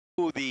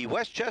The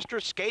Westchester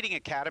Skating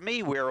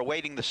Academy. We're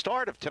awaiting the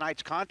start of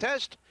tonight's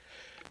contest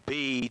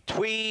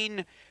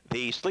between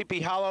the Sleepy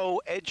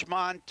Hollow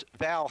Edgemont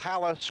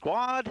Valhalla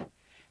squad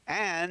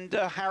and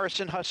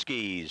Harrison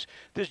Huskies.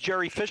 This is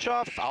Jerry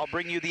Fishoff. I'll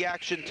bring you the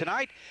action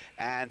tonight.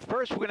 And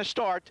first, we're going to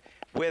start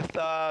with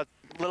a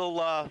little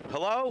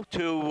hello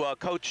to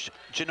Coach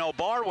Janelle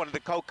Barr, one of the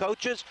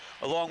co-coaches,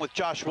 along with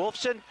Josh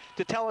Wolfson,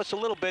 to tell us a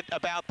little bit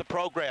about the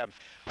program.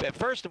 But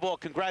first of all,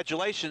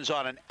 congratulations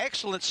on an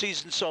excellent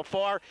season so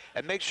far,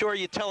 and make sure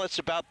you tell us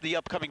about the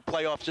upcoming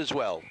playoffs as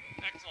well.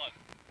 Excellent.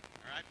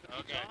 All right,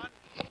 okay.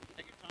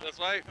 Take your time. This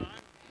way? Can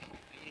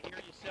you hear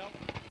yourself?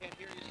 Can't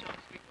hear yourself.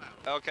 Speak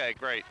loud. Okay,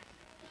 great.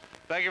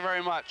 Thank you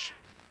very much.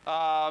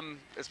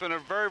 It's been a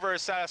very, very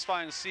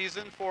satisfying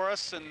season for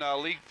us in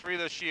League 3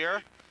 this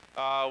year.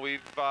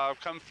 We've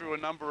come through a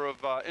number of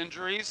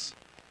injuries,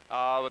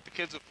 but the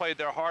kids have played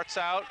their hearts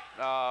out.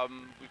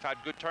 We've had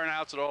good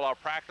turnouts at all our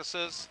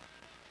practices,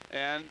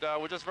 and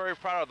we're just very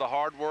proud of the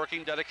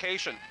hard-working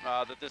dedication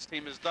that this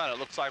team has done. It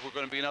looks like we're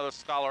going to be another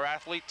scholar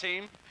athlete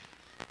team,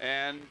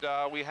 and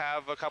we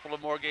have a couple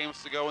of more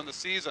games to go in the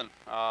season,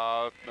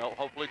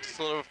 hopefully to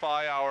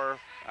solidify our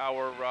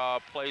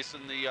place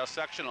in the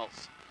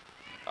sectionals.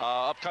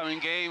 Upcoming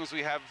games,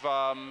 we have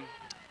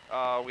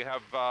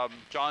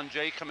John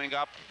Jay coming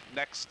up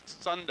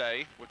next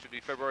Sunday, which would be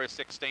February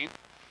 16th.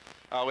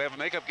 We have a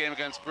makeup game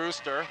against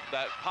Brewster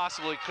that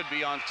possibly could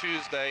be on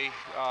Tuesday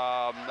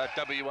at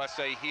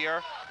WSA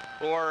here,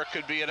 or it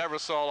could be at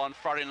Eversole on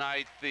Friday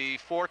night, the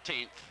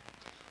 14th.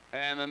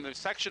 And then the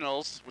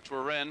sectionals, which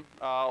we're in,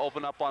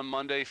 open up on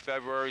Monday,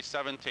 February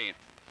 17th.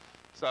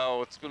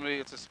 So it's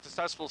a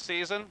successful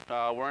season.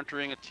 We're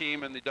entering a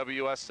team in the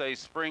WSA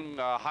Spring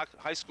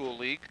High School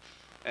League,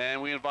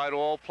 and we invite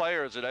all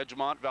players at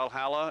Edgemont,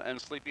 Valhalla, and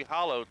Sleepy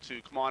Hollow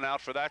to come on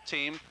out for that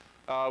team,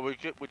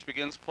 which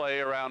begins play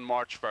around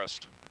March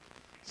 1st.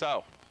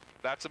 So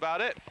that's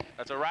about it.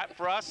 That's a wrap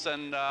for us,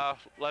 and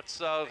let's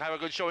have a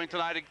good showing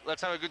tonight.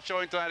 Let's have a good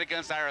showing tonight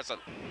against Harrison.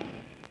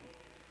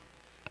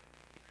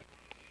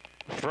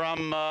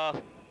 From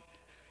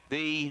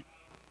the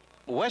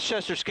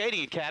Westchester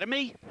Skating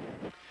Academy,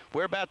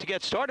 we're about to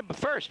get started, but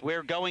first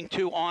we're going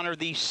to honor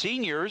the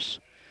seniors,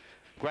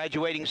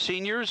 graduating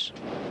seniors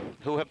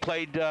who have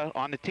played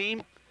on the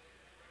team.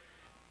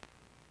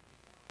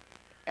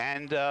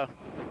 And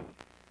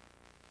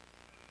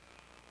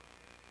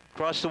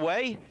across the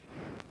way,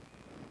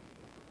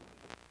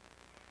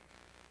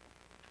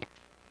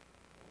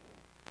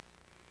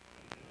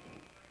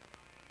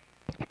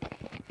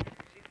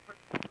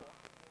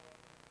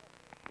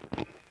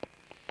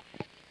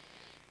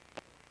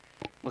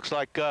 looks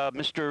like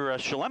Mr.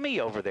 Shalemi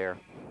over there.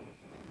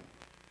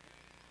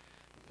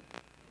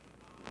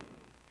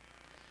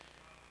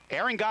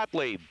 Aaron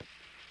Gottlieb.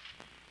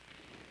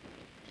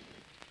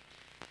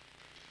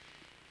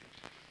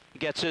 He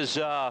gets his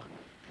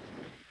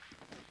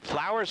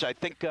flowers. I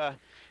think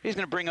he's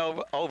going to bring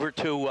over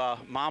to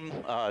Mom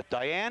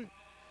Diane.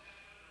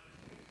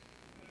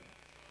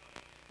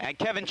 And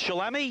Kevin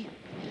Shalemi,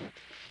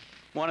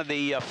 one of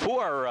the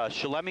 4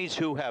 Shalemis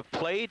who have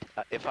played,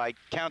 if I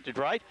counted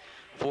right,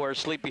 for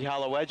Sleepy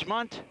Hollow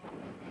Edgemont,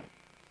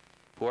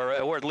 or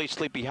at least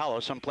Sleepy Hollow.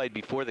 Some played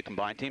before the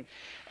combined team.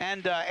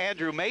 And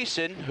Andrew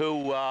Mason,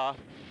 who had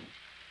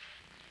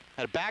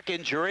a back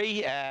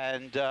injury,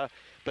 and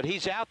but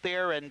he's out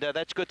there, and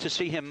that's good to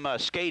see him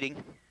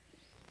skating.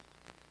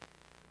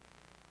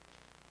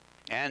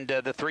 And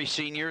the 3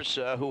 seniors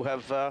who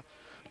have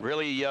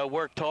really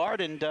worked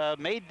hard and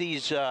made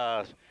these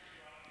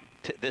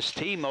this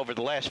team over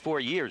the last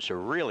 4 years are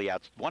really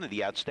one of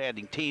the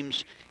outstanding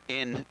teams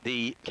in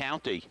the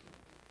county.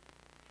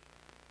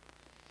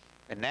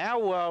 And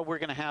now we're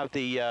going to have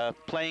the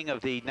playing of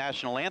the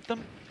national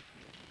anthem,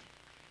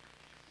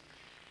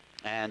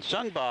 and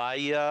sung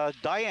by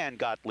Diane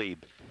Gottlieb.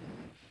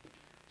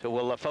 So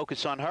we'll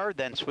focus on her,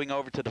 then swing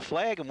over to the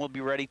flag, and we'll be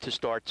ready to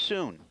start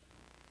soon.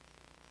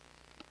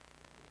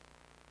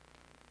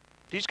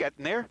 She's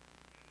getting there,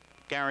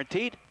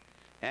 guaranteed.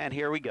 And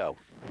here we go.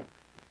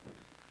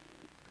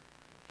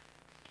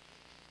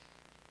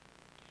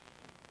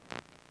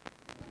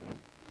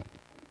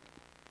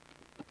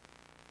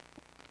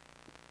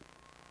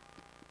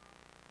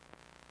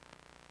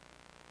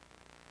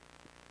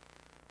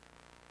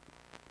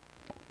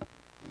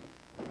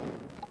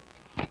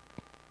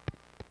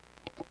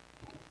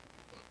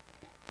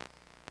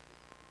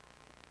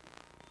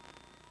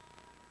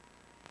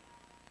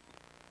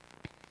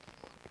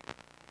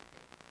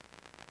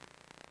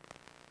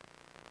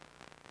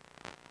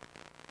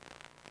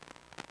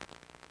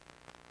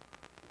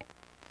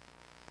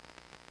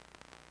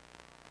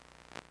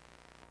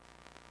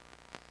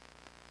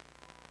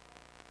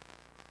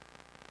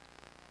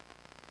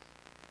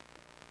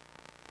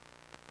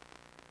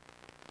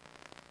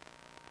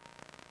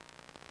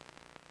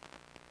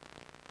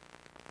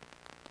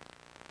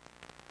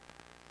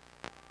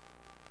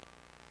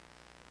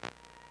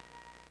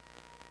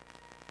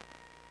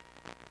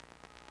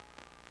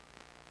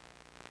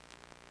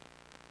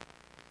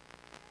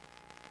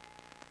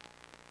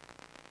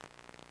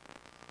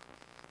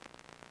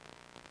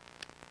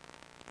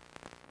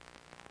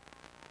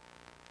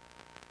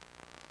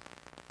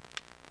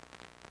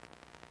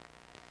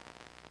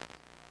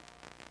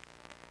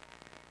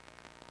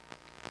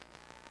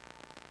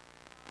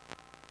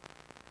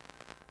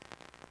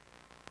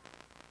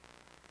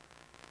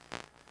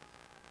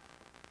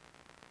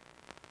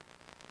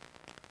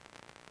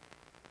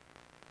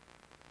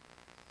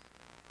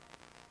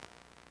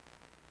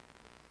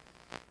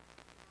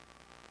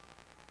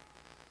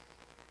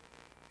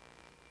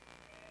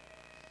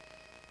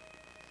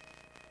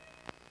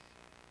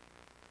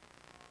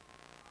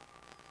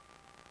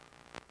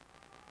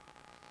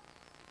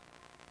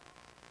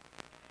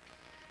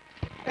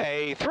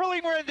 A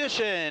thrilling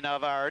rendition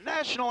of our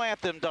national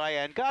anthem,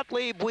 Diane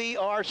Gottlieb. We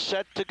are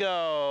set to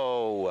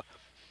go.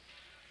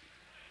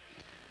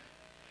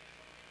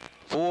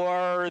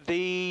 For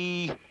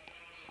the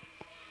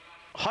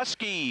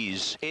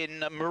Huskies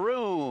in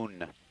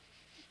maroon,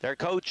 they're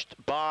coached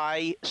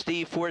by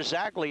Steve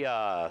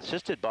Forzaglia,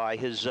 assisted by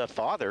his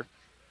father.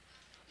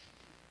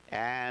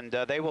 And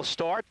they will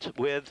start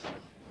with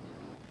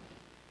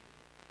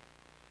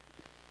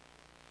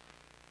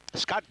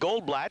Scott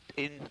Goldblatt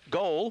in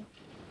goal.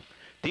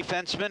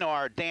 Defensemen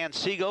are Dan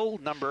Siegel,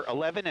 number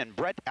 11, and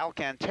Brett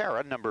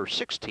Alcantara, number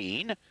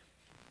 16.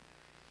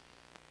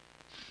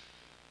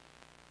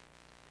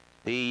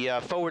 The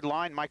forward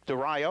line, Mike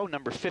DeRaio,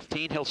 number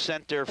 15. He'll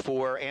center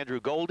for Andrew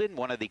Golden,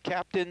 one of the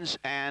captains,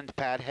 and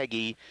Pat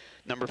Heggie,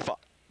 number 5.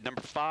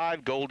 Number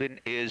 5, Golden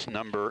is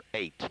number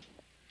 8.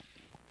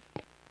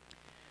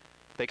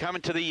 They come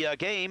into the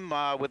game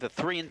with a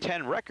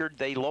 3-10 record.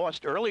 They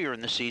lost earlier in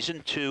the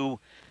season to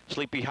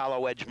Sleepy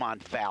Hollow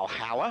Edgemont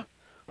Valhalla,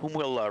 whom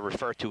we'll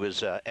refer to as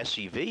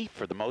SEV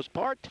for the most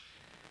part.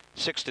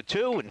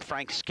 6-2, and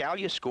Frank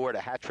Scalia scored a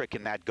hat trick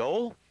in that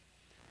goal.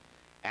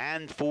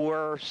 And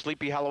for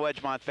Sleepy Hollow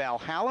Edgemont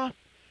Valhalla,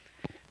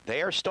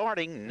 they are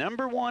starting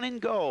number 1 in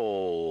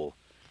goal,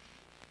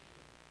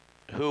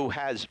 who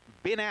has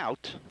been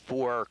out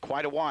for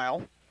quite a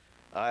while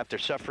after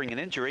suffering an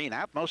injury and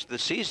out most of the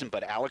season.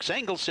 But Alex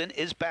Engelson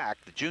is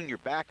back, the junior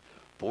back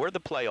for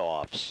the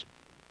playoffs.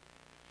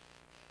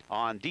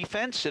 On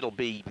defense, it'll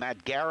be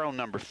Matt Garrow,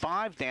 number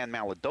 5, Dan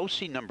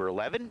Maladosi, number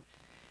 11.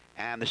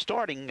 And the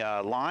starting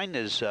line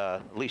is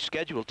at least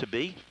scheduled to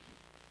be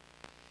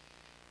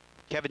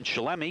Kevin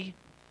Shalemi,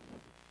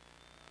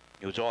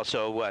 who was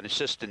also an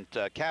assistant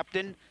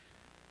captain,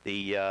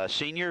 the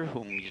senior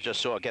whom you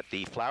just saw get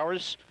the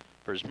flowers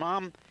for his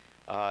mom.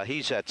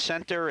 He's at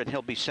center, and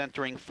he'll be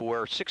centering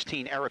for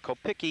 16, Eric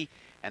Opicki,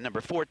 and number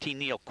 14,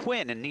 Neil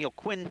Quinn. And Neil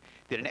Quinn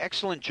did an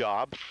excellent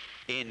job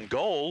in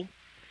goal,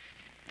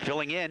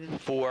 filling in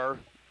for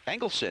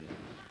Engelson.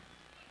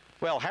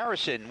 Well,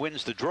 Harrison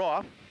wins the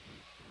draw.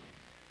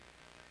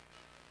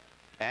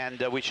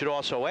 And we should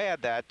also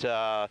add that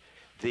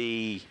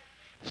the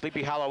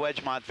Sleepy Hollow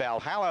Edgemont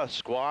Valhalla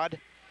squad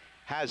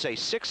has a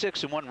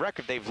 6-6-1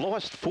 record. They've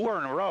lost 4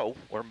 in a row,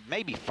 or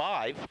maybe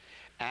 5.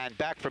 And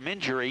back from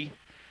injury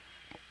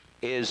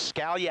is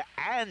Scalia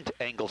and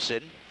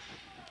Engelson,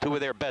 2 of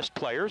their best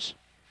players.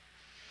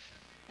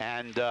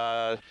 And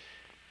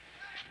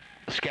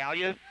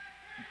Scalia,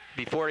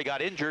 before he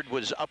got injured,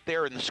 was up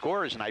there in the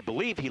scores, and I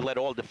believe he led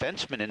all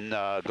defensemen in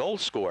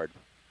goals scored.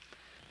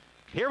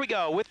 Here we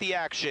go with the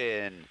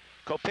action.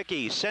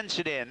 Kopicki sends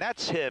it in.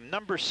 That's him,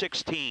 number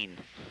 16.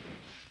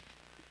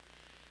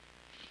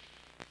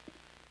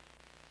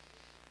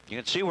 You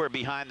can see we're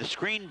behind the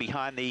screen,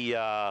 behind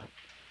the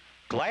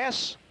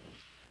glass.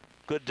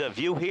 Good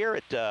view here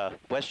at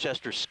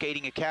Westchester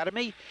Skating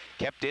Academy.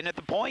 Kept in at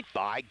the point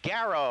by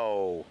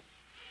Garrow.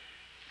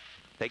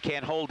 They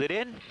can't hold it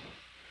in.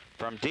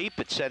 From deep,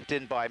 it's sent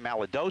in by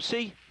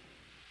Maladosi.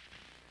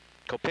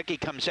 Kopicki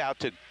comes out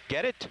to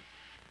get it.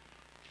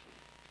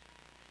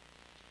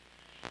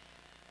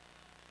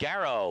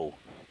 Garrow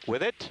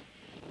with it.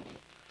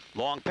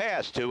 Long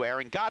pass to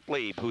Aaron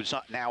Gottlieb, who's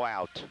now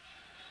out.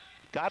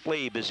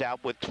 Gottlieb is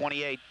out with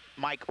 28,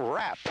 Mike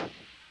Rapp.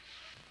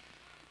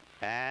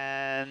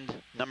 And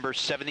number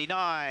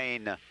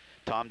 79,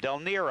 Tom Del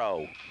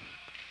Nero.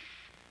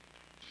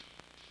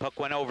 Puck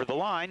went over the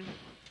line.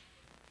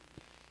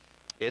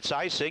 It's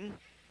icing,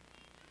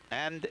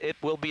 and it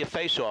will be a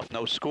face-off.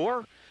 No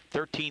score.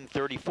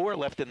 13:34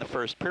 left in the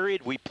first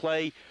period. We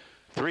play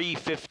 3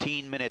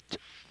 15-minute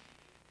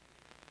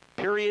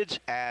periods,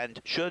 and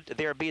should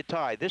there be a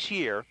tie this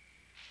year,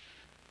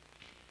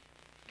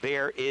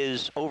 there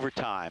is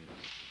overtime.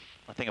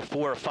 I think a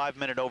 4 or 5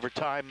 minute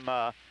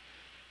overtime,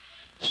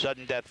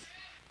 sudden death,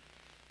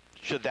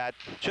 should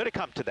it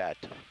come to that.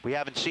 We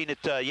haven't seen it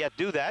yet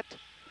do that.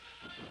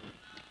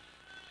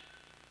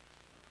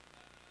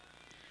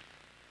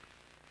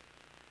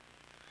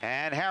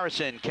 And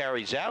Harrison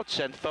carries out,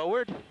 sent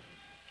forward.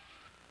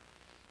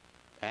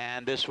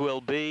 And this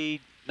will be,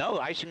 no,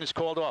 icing is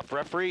called off.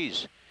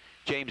 Referees,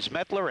 James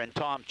Metler and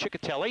Tom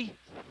Ciccatelli.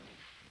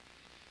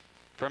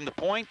 From the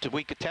point, a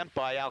weak attempt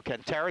by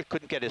Alcantara.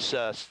 Couldn't get his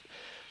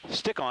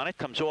stick on it.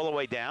 Comes all the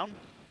way down,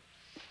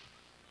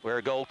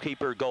 where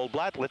goalkeeper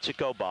Goldblatt lets it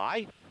go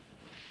by.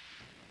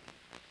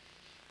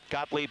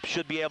 Gottlieb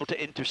should be able to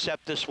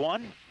intercept this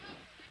one,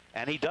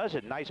 and he does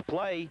it. Nice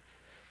play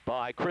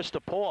by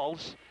Krista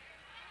Pauls.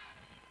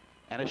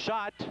 And a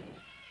shot,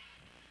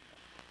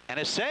 and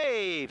a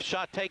save.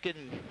 Shot taken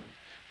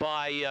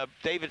by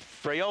David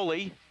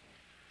Fraioli.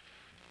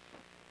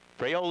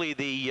 Fraioli,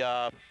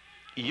 the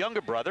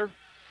younger brother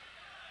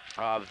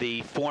of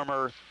the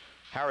former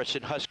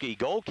Harrison Husky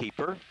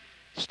goalkeeper,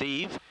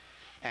 Steve.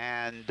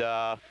 And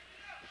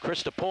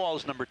Krista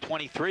Pauls, number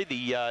 23,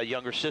 the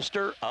younger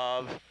sister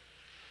of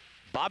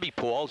Bobby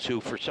Pauls, who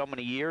for so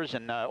many years,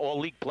 and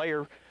all-league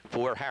player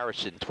for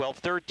Harrison.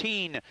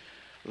 12-13.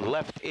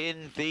 Left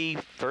in the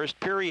first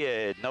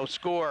period. No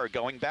score.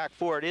 Going back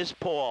for it is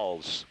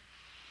Pauls.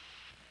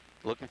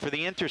 Looking for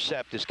the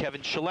intercept is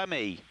Kevin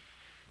Shalemi.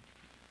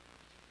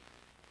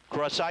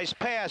 Cross-ice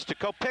pass to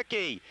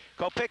Kopicki.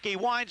 Kopicki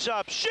winds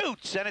up,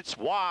 shoots, and it's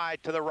wide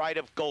to the right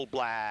of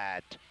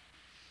Goldblatt.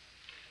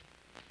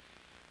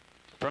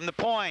 From the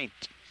point,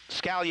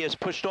 Scalia is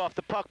pushed off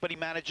the puck, but he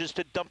manages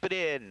to dump it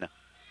in.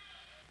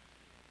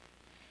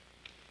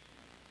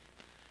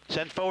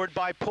 Sent forward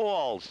by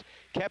Pauls.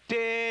 Kept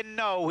in,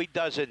 no, he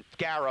doesn't.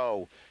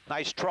 Garrow,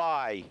 nice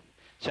try.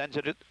 Sends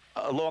it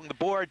along the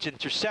boards,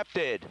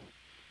 intercepted.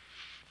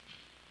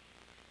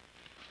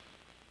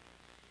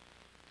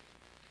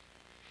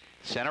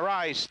 Center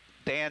ice,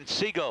 Dan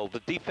Siegel, the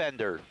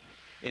defender.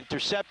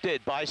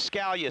 Intercepted by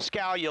Scalia.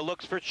 Scalia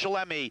looks for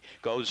Shalemi,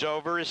 goes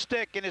over his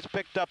stick, and is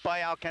picked up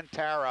by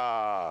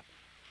Alcantara.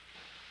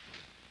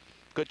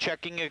 Good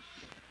checking in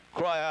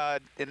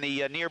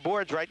the near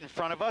boards right in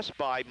front of us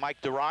by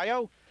Mike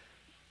DeRio,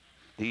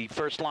 the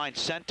first line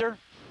center.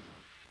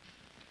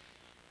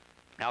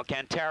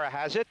 Alcantara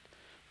has it.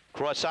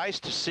 Cross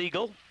ice to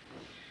Siegel.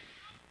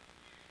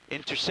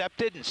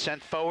 Intercepted and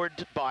sent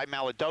forward by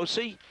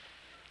Maladosi.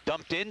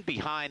 Dumped in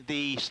behind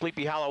the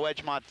Sleepy Hollow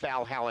Edgemont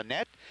Valhalla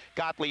net.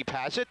 Gottlieb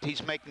has it.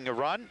 He's making a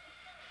run.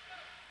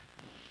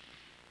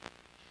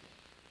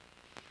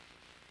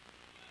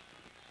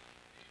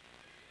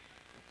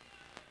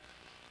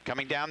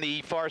 Coming down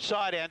the far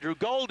side, Andrew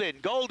Golden.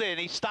 Golden,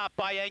 he's stopped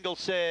by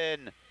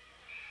Engelson.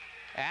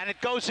 And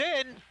it goes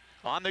in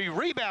on the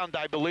rebound,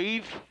 I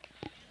believe.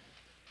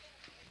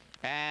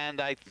 And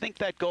I think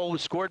that goal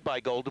was scored by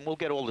Golden. We'll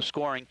get all the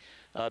scoring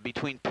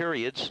between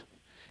periods.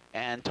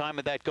 And time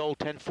of that goal,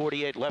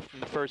 10:48 left in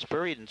the first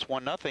period, and it's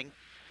 1-0 in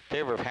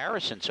favor of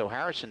Harrison. So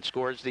Harrison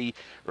scores the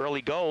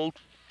early goal.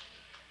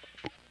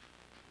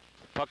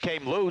 Puck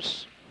came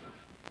loose.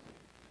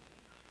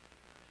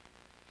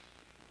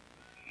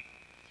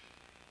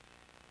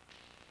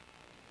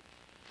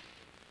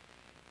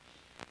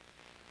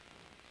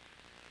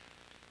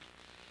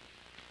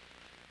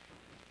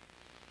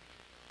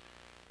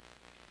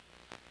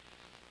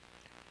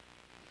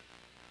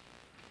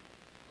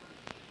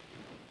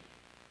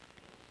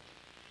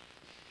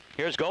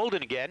 Here's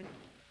Golden again.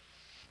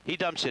 He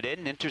dumps it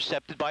in,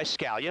 intercepted by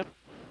Scalia.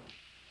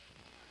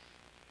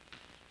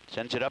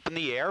 Sends it up in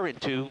the air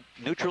into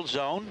neutral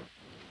zone.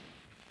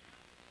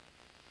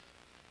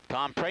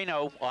 Tom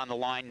Prano on the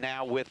line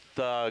now with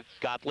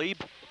Gottlieb.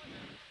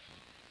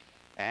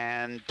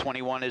 And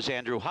 21 is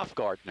Andrew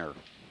Hofgartner.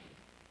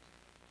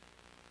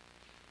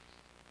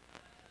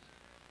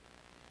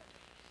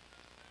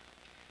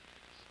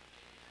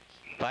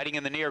 Fighting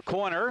in the near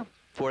corner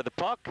for the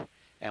puck,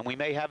 and we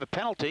may have a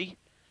penalty.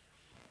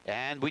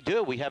 And we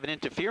do. We have an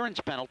interference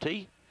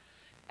penalty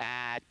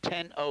at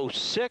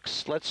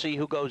 10:06. Let's see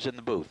who goes in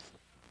the booth.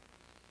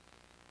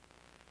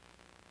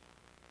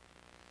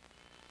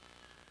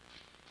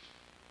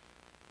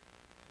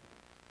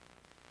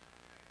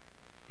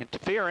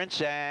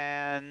 Interference,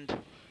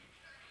 and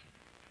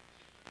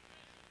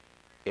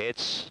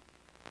it's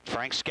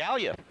Frank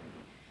Scalia.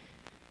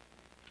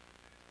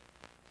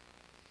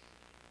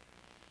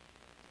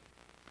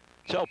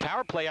 So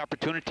power play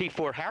opportunity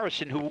for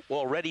Harrison, who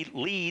already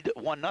lead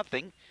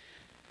 1-0.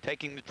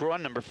 Taking the draw,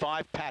 number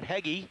 5, Pat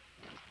Heggie.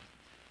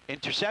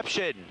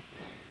 Interception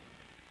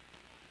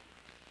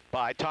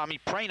by Tommy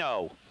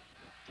Prano.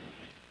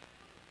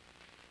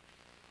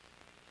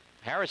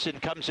 Harrison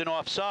comes in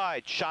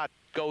offside. Shot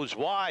goes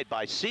wide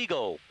by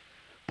Siegel.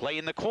 Play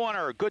in the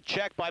corner. Good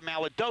check by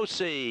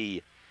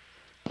Maladosi.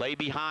 Play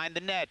behind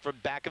the net from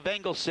back of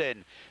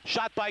Engelson.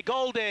 Shot by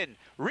Golden.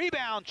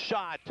 Rebound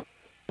shot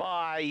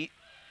by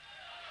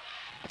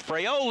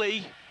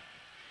Fraioli.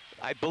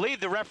 I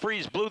believe the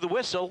referees blew the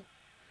whistle,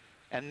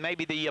 and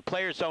maybe the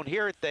players don't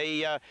hear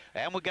it.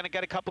 And we're going to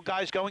get a couple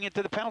guys going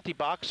into the penalty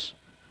box.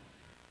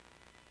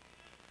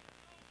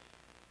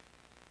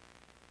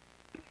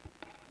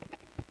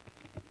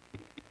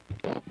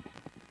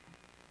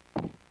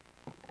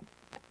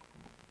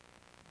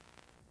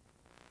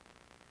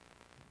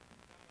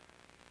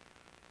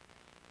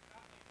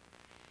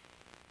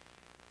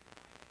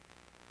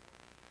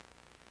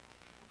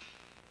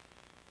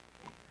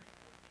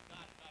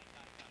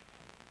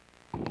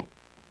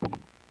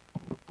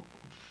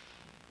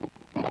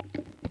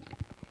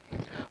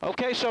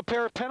 Okay, so a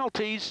pair of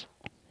penalties.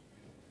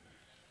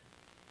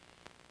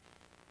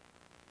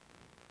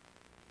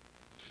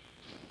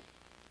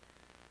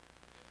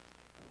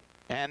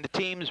 And the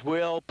teams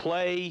will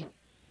play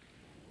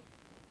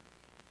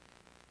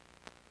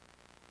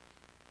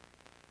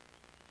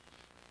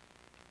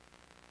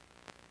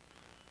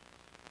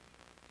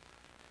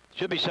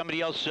should be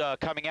somebody else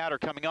coming out or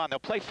coming on. They'll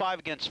play 5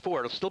 against 4.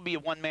 It'll still be a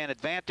one-man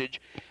advantage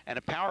and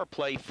a power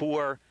play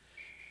for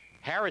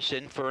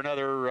Harrison for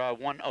another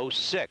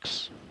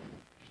 1:06.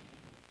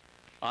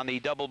 On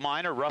the double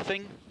minor,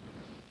 roughing.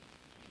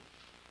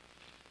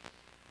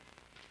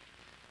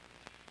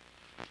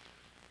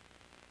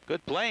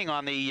 Good playing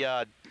on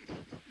the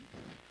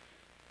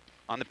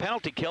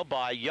penalty kill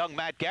by young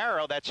Matt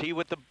Garrow. That's he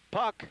with the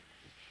puck.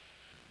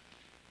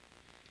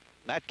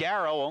 Matt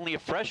Garrow, only a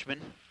freshman.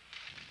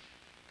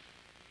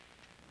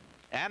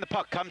 And the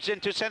puck comes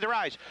into center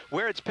ice,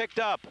 where it's picked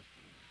up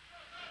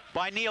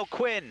by Neil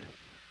Quinn.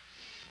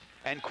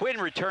 And Quinn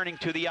returning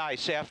to the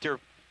ice after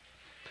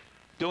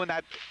doing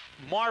that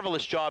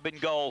marvelous job in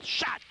goal.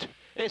 Shot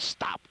is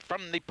stopped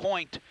from the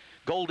point.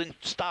 Golden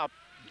shot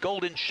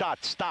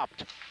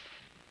stopped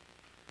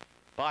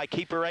by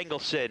keeper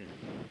Engelson.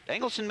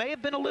 Engelson may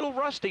have been a little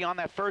rusty on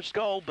that first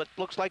goal, but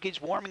looks like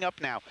he's warming up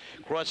now.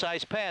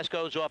 Cross-ice pass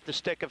goes off the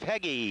stick of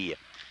Heggie.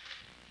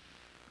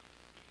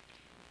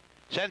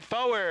 Sent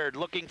forward,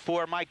 looking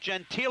for Mike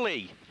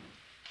Gentili.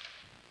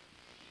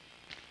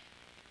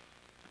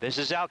 This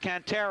is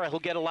Alcantara. He'll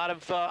get a lot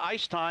of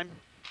ice time.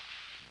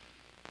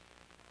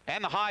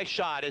 And the high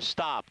shot is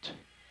stopped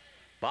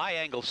by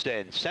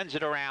Engelston. Sends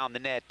it around the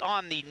net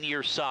on the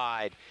near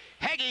side.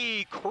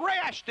 Heggie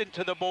crashed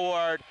into the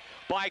board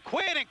by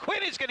Quinn, and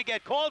Quinn is going to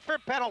get called for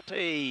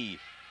penalty.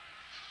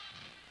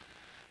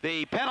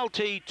 The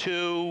penalty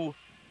to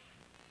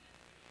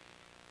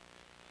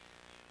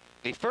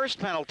the first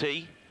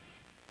penalty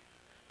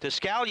to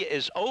Scalia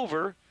is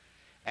over,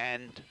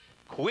 and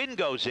Quinn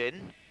goes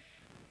in.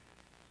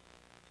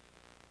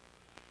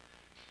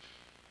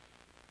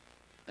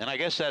 And I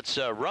guess that's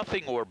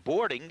roughing or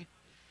boarding.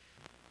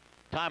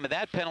 Time of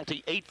that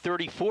penalty,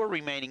 8:34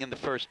 remaining in the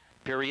first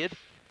period.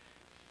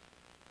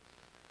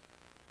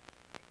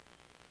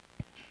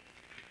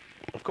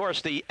 Of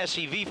course, the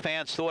SEV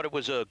fans thought it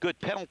was a good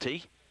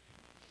penalty.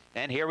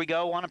 And here we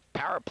go on a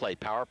power play.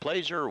 Power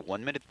plays are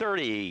 1 minute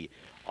 30.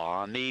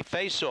 On the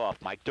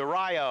face-off, Mike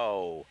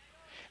DeRio.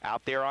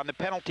 Out there on the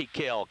penalty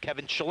kill,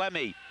 Kevin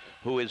Shalemi,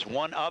 who is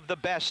one of the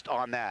best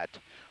on that,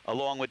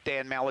 along with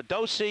Dan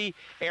Maladosi,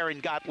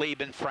 Aaron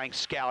Gottlieb, and Frank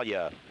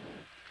Scalia.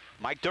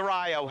 Mike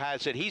DeRio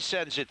has it. He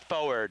sends it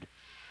forward.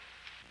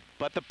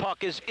 But the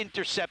puck is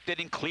intercepted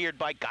and cleared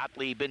by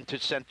Gottlieb into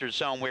center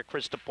zone where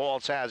Krista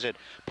Pauls has it.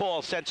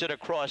 Paul sends it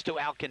across to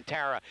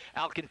Alcantara.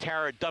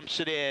 Alcantara dumps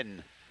it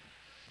in.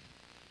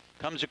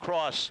 Comes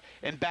across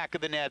in back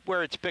of the net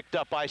where it's picked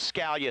up by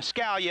Scalia.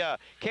 Scalia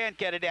can't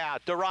get it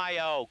out.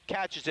 DeRio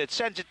catches it,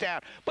 sends it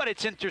down, but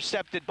it's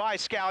intercepted by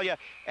Scalia,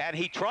 and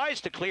he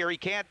tries to clear. He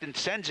can't and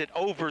sends it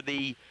over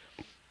the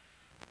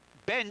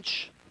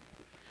bench.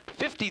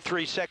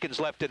 53 seconds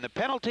left in the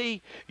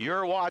penalty.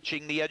 You're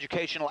watching the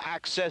educational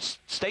access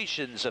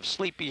stations of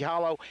Sleepy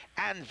Hollow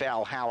and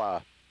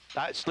Valhalla.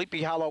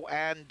 Sleepy Hollow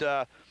and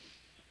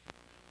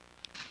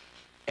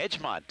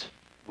Edgemont.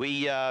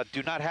 We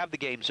do not have the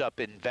games up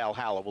in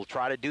Valhalla. We'll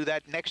try to do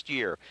that next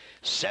year.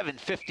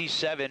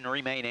 7:57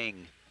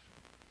 remaining.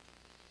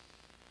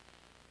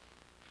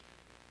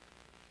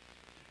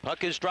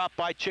 Puck is dropped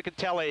by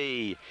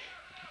Ciccatelli.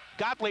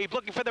 Gottlieb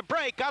looking for the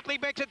break.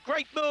 Gottlieb makes a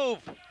great move.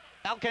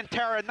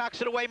 Alcantara knocks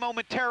it away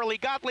momentarily.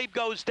 Gottlieb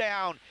goes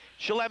down.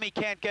 Shalemi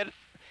can't get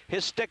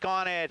his stick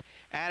on it,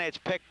 and it's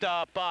picked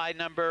up by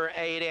number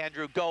 8,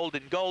 Andrew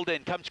Golden.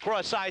 Golden comes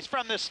cross ice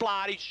from the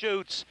slot. He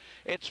shoots.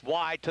 It's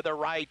wide to the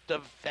right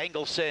of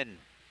Engelson.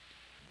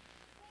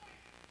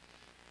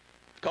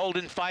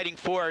 Golden fighting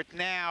for it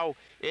now.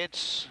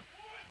 It's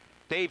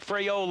Dave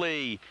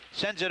Fraioli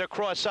sends it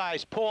across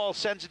ice. Paul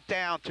sends it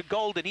down to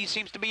Golden. He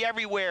seems to be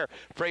everywhere.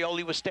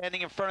 Fraioli was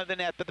standing in front of the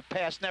net, but the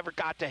pass never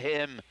got to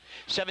him.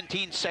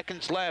 17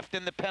 seconds left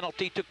in the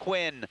penalty to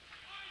Quinn.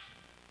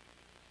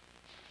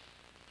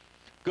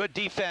 Good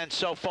defense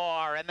so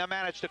far, and they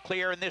managed to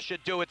clear, and this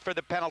should do it for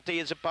the penalty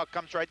as the puck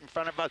comes right in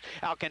front of us.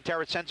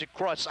 Alcantara sends it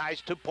cross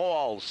ice to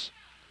Pauls.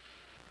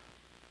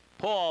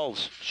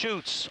 Pauls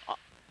shoots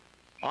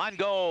on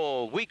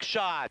goal. Weak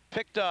shot,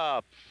 picked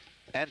up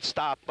and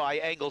stopped by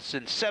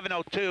Engelson.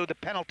 7:02, the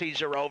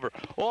penalties are over.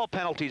 All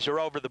penalties are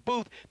over.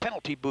 The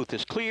penalty booth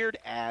is cleared,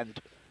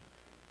 and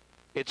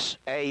it's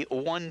a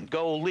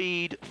 1-goal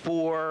lead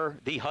for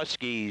the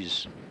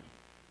Huskies.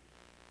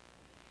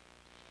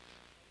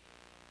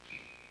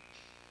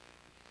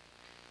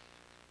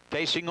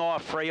 Facing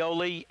off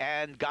Fraioli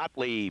and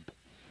Gottlieb.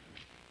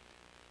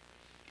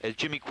 As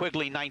Jimmy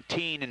Quigley,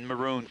 19 in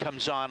maroon,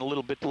 comes on a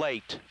little bit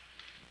late.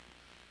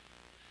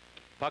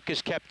 Puck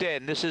is kept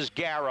in. This is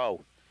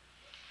Garrow.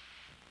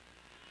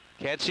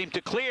 Can't seem to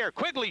clear.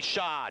 Quigley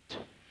shot.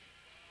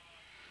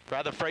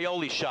 Rather,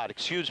 Fraioli shot,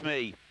 excuse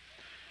me.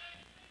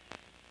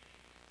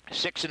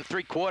 6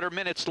 3/4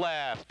 minutes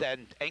left,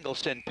 and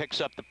Engelson picks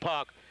up the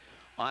puck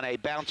on a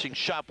bouncing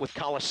shot with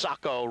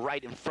Colasacco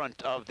right in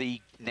front of the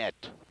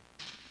net.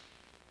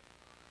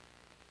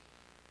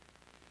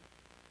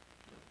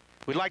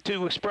 We'd like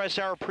to express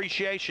our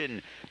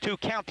appreciation to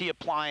County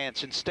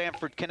Appliance in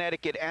Stamford,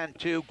 Connecticut, and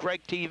to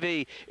Greg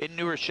TV in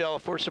New Rochelle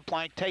for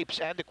supplying tapes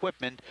and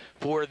equipment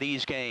for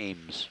these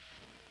games.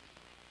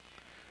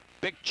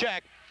 Big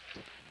check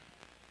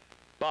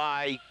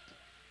by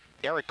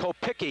Eric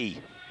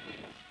Kopicki.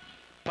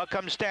 Puck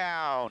comes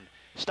down,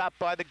 stopped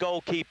by the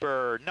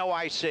goalkeeper, no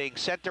icing,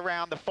 sent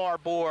around the far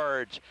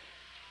boards.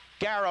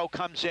 Garrow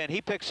comes in, he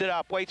picks it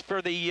up, waits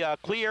for the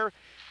clear.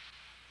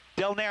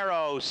 Del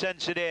Nero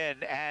sends it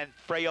in, and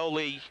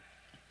Fraioli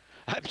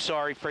I'm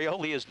sorry,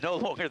 Fraioli is no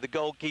longer the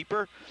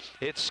goalkeeper.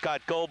 It's Scott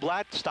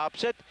Goldblatt,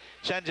 stops it,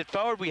 sends it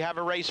forward. We have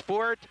a race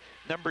for it.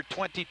 Number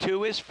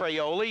 22 is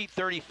Fraioli.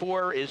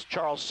 34 is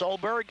Charles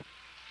Solberg.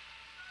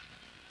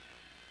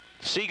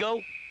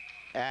 Siegel,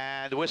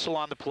 and the whistle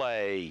on the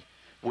play.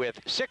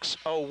 With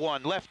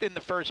 6:01 left in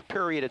the first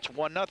period, it's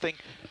 1-0.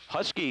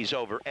 Huskies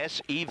over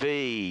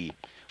SEV.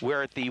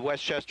 We're at the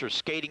Westchester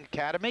Skating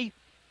Academy.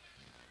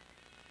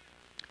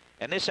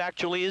 And this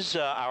actually is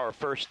our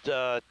first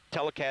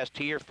telecast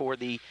here for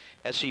the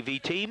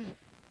SEV team.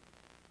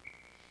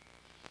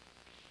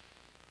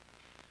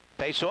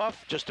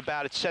 Face-off just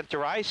about at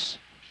center ice.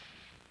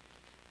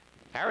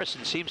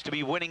 Harrison seems to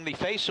be winning the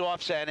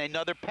face-offs, and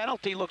another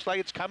penalty looks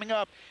like it's coming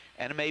up.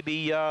 And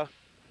maybe,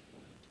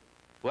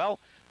 well,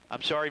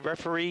 I'm sorry,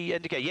 referee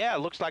indicate. Yeah, it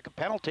looks like a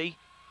penalty.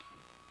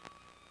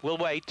 We'll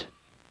wait.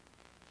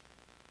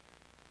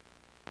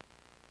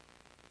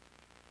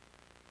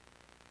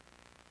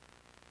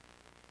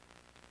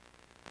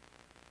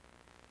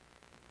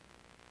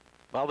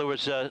 Well, there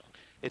was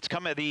it's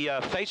coming. The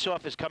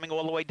face-off is coming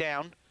all the way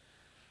down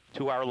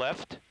to our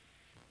left.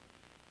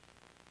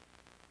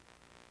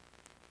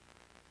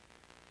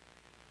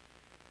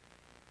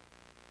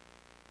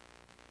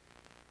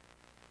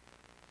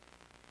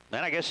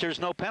 Then I guess there's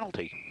no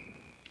penalty.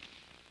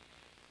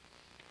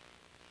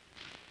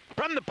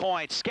 From the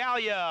point,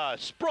 Scalia,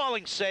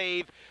 sprawling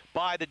save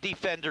by the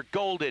defender,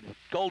 Golden.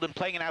 Golden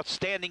playing an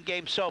outstanding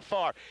game so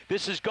far.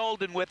 This is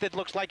Golden with it.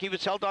 Looks like he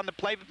was held on the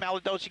play, but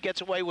Maladosi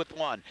gets away with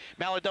one.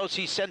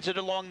 Maladosi sends it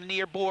along the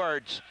near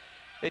boards.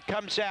 It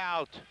comes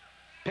out.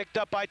 Picked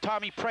up by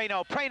Tommy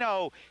Prano.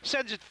 Prano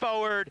sends it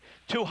forward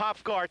to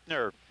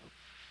Hofgartner.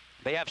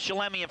 They have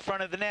Shalemi in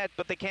front of the net,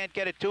 but they can't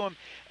get it to him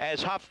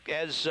as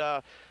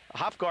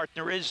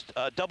Hofgartner is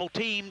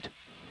double-teamed.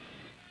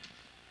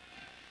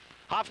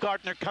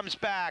 Hofgartner comes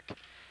back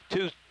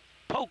to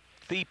poke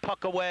the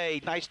puck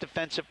away. Nice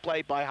defensive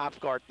play by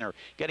Hofgartner,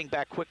 getting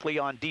back quickly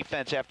on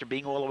defense after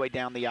being all the way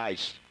down the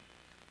ice.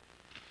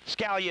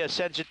 Scalia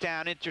sends it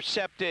down,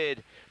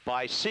 intercepted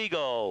by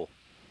Siegel.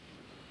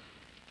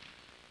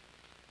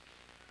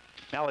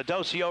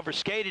 Maladosi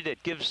overskated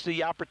it, gives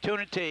the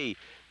opportunity.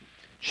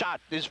 Shot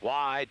is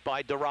wide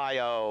by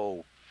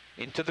Durayo.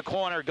 Into the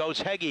corner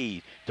goes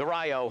Heggie.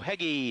 Durayo,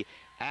 Heggie,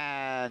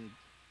 and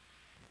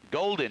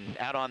Golden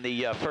out on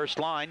the first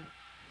line.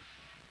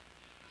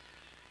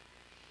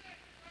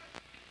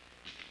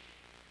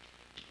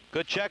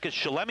 Good check as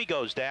Shalemi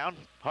goes down.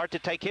 Hard to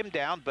take him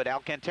down, but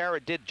Alcantara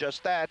did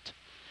just that.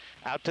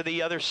 Out to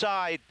the other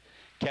side.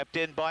 Kept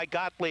in by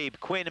Gottlieb.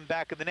 Quinn in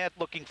back of the net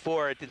looking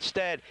for it.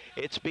 Instead,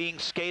 it's being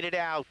skated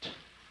out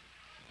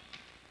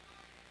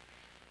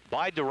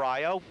by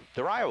Durayo.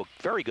 Durayo,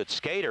 very good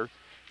skater.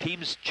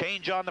 Teams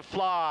change on the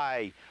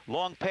fly.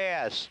 Long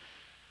pass.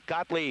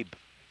 Gottlieb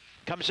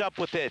comes up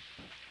with it.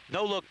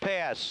 No-look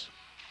pass.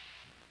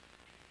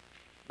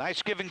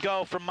 Nice give and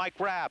go from Mike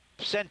Rapp.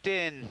 Sent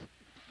in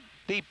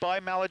deep by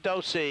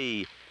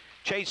Maladosi.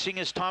 Chasing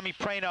is Tommy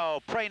Prano.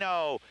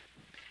 Prano.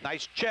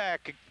 Nice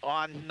check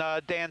on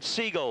Dan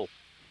Siegel.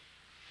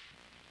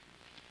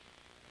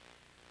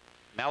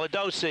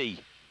 Maladosi.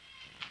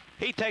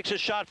 He takes a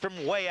shot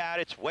from way out.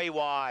 It's way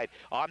wide.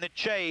 On the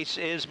chase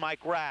is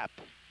Mike Rapp.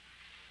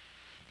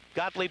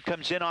 Gottlieb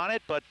comes in on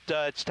it, but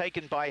it's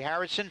taken by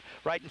Harrison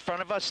right in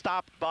front of us.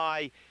 Stopped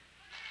by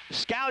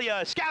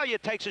Scalia. Scalia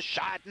takes a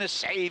shot and a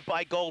save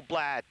by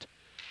Goldblatt.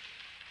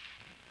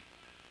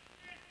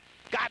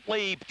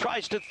 Gottlieb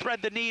tries to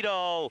thread the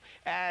needle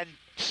and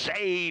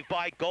saved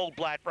by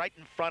Goldblatt right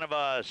in front of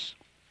us.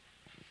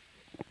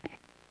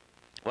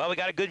 Well, we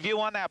got a good view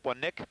on that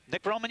one, Nick.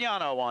 Nick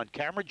Romagnano on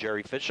camera,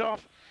 Jerry Fishoff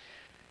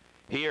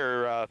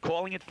here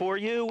calling it for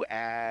you,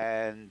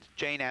 and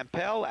Jane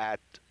Ampel at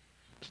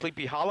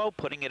Sleepy Hollow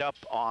putting it up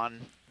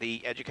on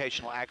the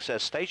Educational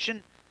Access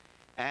Station,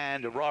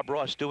 and Rob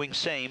Ross doing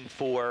same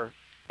for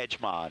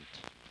Edgemont.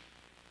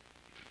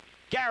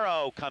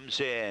 Garrow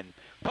comes in,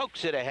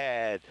 pokes it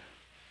ahead.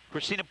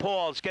 Christina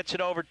Pauls gets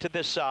it over to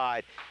this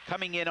side.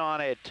 Coming in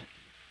on it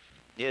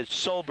is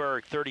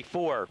Solberg,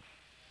 34.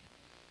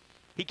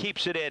 He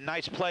keeps it in.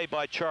 Nice play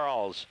by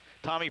Charles.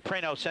 Tommy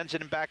Prano sends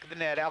it in back of the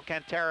net.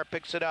 Alcantara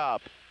picks it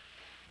up.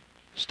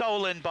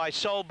 Stolen by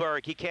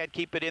Solberg. He can't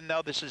keep it in,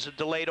 though. This is a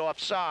delayed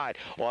offside.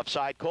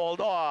 Offside called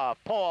off.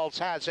 Pauls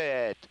has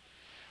it.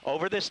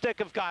 Over the stick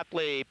of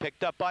Gottlieb.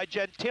 Picked up by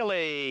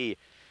Gentili.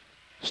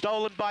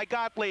 Stolen by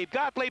Gottlieb.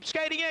 Gottlieb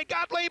skating in.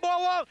 Gottlieb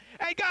all alone.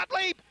 Hey,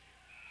 Gottlieb!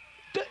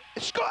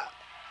 Score!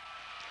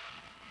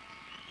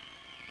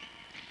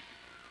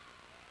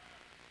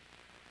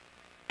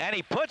 And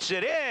he puts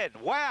it in.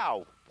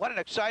 Wow, what an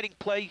exciting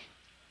play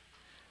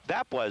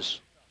that was.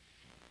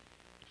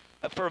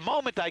 For a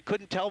moment, I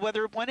couldn't tell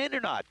whether it went in or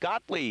not.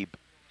 Gottlieb.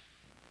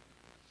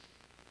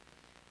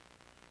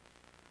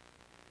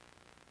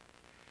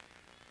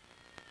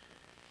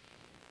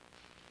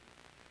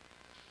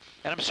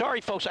 And I'm sorry,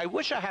 folks, I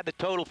wish I had the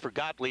total for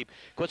Gottlieb,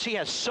 because he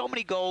has so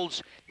many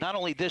goals, not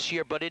only this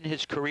year, but in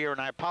his career,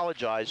 and I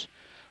apologize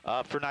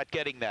for not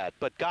getting that.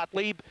 But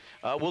Gottlieb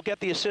will get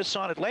the assists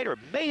on it later. It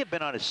may have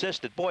been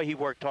unassisted. Boy, he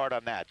worked hard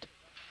on that.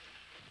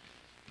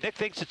 Nick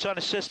thinks it's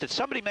unassisted.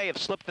 Somebody may have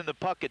slipped in the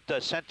puck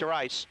at center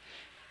ice.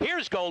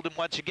 Here's Golden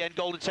once again.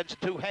 Golden sends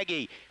it to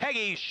Heggie.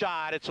 Heggie's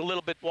shot. It's a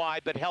little bit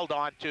wide, but held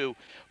on to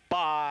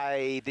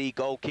by the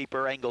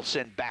goalkeeper,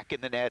 Engelson. Back in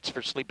the nets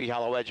for Sleepy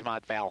Hollow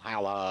Edgemont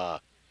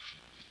Valhalla.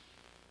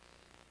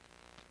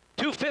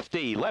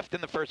 2:50 left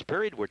in the first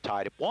period. We're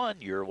tied at 1.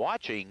 You're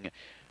watching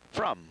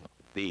from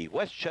the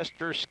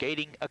Westchester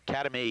Skating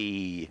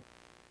Academy.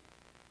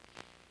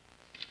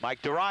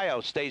 Mike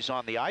Durayo stays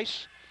on the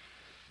ice.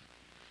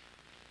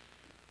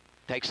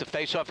 Takes the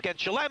face-off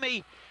against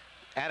Shalemi.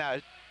 And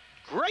a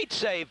great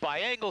save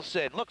by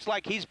Engelson. Looks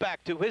like he's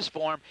back to his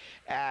form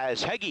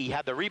as Heggie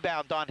had the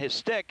rebound on his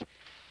stick.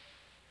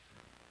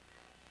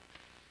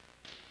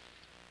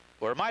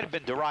 Or it might have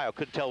been Durayo.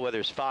 Couldn't tell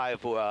whether it's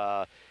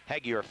 5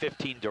 Heggie or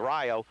 15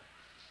 Durayo.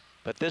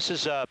 But this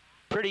is a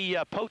pretty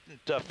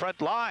potent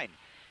front line.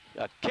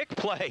 A kick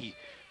play.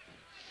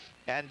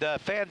 And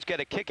fans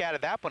get a kick out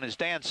of that one as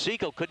Dan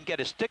Siegel couldn't get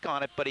his stick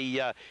on it, but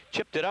he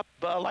chipped it up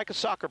like a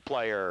soccer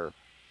player.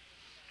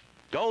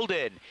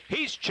 Golden,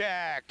 he's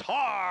checked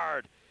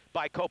hard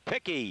by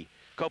Kopicki.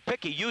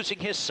 Kopicki using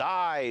his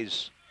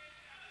size.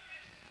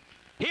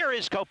 Here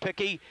is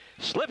Kopicki,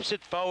 slips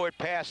it forward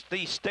past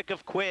the stick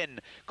of Quinn.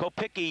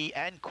 Kopicki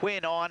and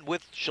Quinn on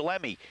with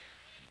Shalemi.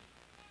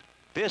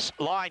 This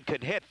line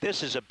can hit.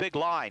 This is a big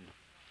line.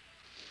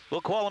 We'll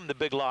call him the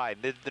big line.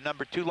 The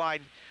number 2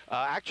 line,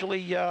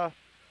 actually, they're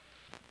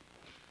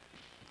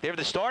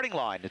the starting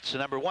line. It's the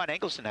number 1.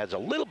 Engelson has a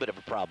little bit of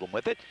a problem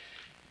with it.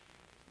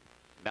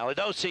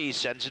 Maladosi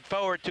sends it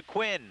forward to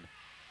Quinn.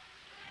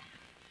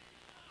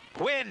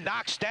 Quinn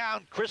knocks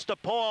down Krista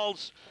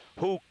Pauls,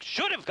 who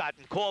should have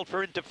gotten called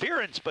for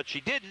interference, but she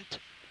didn't.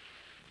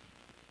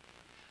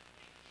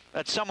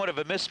 That's somewhat of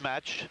a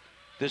mismatch.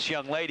 This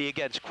young lady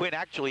against Quinn.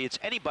 Actually, it's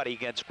anybody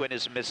against Quinn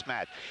is a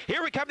mismatch.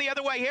 Here we come the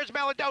other way. Here's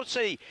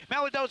Maladosi.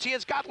 Maladosi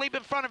has Gottlieb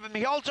in front of him.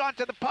 He holds on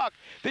to the puck.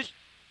 This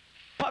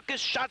puck is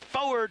shot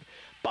forward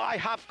by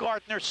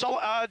Hofgartner.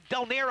 So,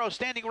 Del Nero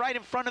standing right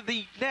in front of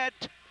the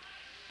net,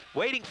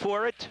 waiting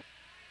for it.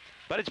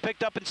 But it's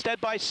picked up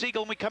instead by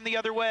Siegel, and we come the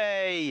other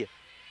way.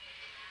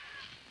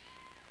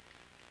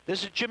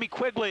 This is Jimmy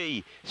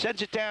Quigley.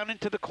 Sends it down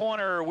into the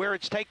corner where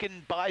it's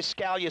taken by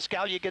Scalia.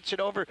 Scalia gets it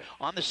over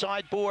on the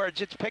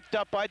sideboards. It's picked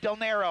up by Del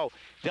Nero.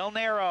 Del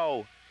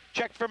Nero,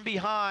 checked from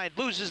behind,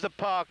 loses the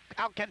puck.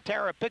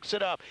 Alcantara picks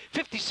it up.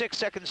 56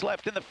 seconds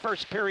left in the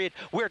first period.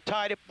 We're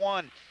tied at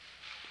 1.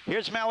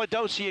 Here's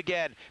Maladosi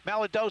again.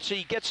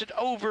 Maladosi gets it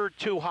over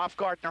to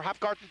Hofgartner.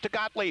 Hofgartner to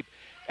Gottlieb.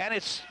 And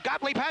it's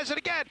Gottlieb has it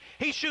again.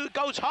 He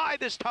goes high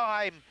this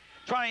time,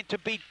 trying to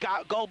beat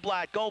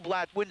Goldblatt.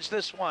 Goldblatt wins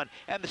this one,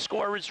 and the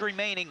score is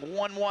remaining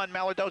 1-1.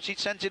 Maladosi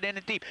sends it in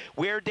and deep,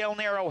 where Del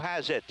Nero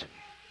has it.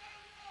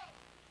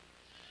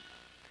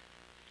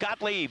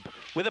 Gottlieb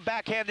with a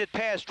backhanded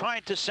pass,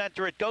 trying to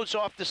center it, goes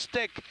off the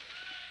stick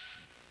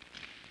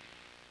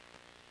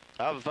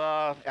of,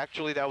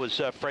 actually that was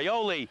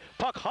Fraioli.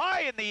 Puck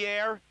high in the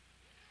air.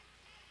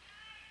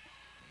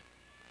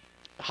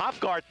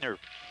 Hofgartner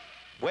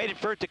waited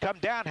for it to come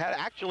down,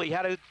 actually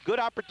had a good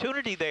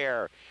opportunity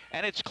there.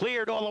 And it's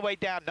cleared all the way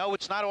down. No,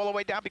 it's not all the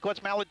way down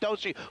because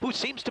Maladosi, who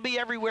seems to be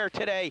everywhere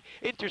today,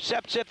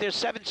 intercepts it. There's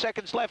 7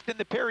 seconds left in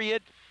the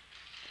period.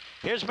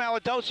 Here's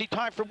Maladosi,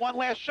 time for one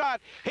last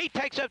shot. He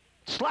takes a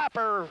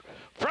slapper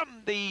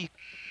from the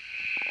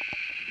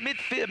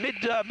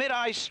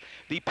mid-ice.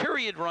 The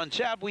period runs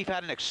out. We've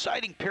had an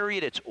exciting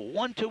period. It's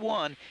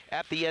 1-1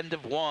 at the end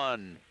of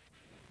 1.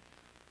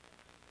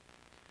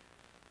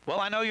 Well,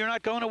 I know you're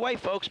not going away,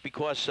 folks,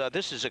 because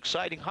this is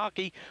exciting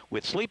hockey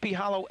with Sleepy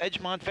Hollow,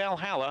 Edgemont,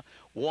 Valhalla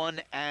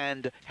 1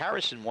 and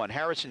Harrison 1.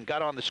 Harrison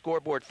got on the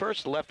scoreboard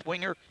first, the left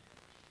winger.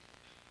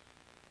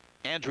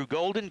 Andrew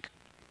Golden,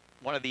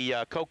 one of the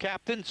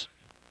co-captains,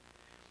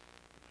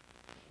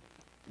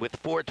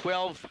 with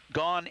 4:12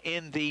 gone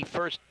in the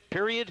first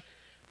period,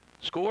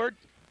 scored.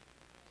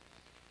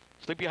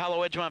 Sleepy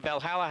Hollow, Edgemont,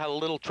 Valhalla had a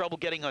little trouble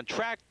getting on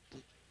track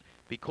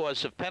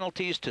because of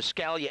penalties to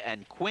Scalia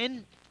and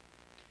Quinn.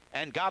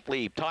 And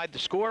Gottlieb tied the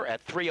score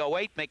at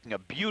 3:08, making a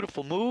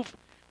beautiful move,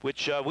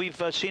 which we've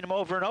seen him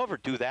over and over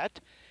do that.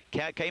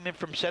 Came in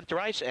from center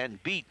ice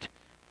and beat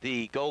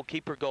the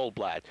goalkeeper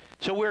Goldblatt.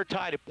 So we're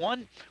tied at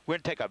 1. We're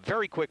going to take a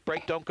very quick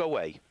break. Don't go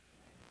away.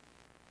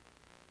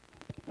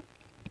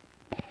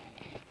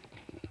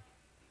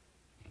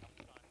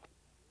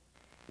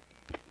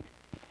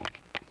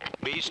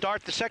 We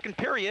start the second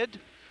period.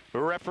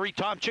 Referee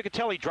Tom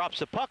Ciccatelli drops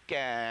the puck,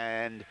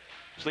 and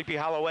Sleepy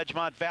Hollow,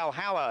 Edgemont,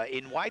 Valhalla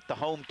in white, the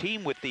home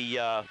team with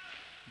the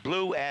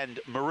blue and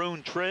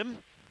maroon trim.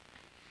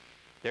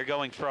 They're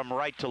going from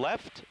right to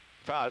left,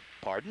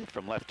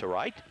 from left to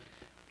right.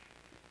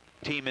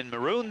 Team in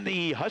maroon,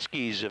 the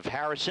Huskies of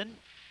Harrison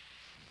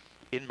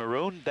in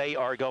maroon, they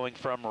are going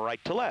from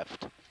right to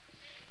left.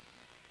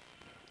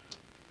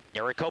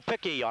 Eric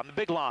Kopicki on the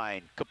big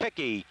line.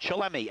 Kopicki,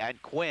 Chalemi,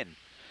 and Quinn.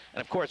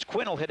 And of course,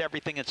 Quinn will hit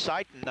everything in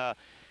sight, and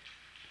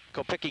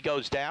Kopicki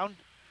goes down.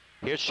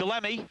 Here's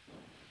Shalemi.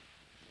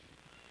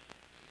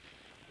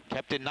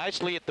 Kept in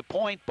nicely at the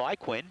point by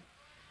Quinn.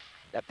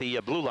 At the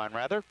blue line,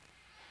 rather.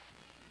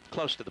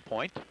 Close to the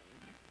point.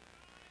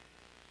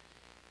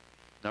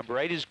 Number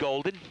 8 is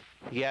Golden.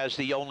 He has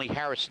the only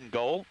Harrison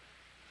goal.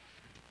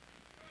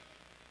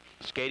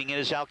 Skating in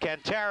is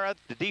Alcantara,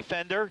 the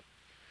defender.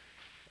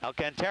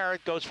 Alcantara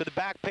goes for the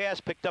back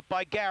pass, picked up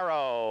by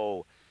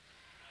Garrow.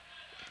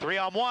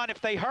 3-on-1 if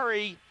they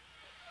hurry.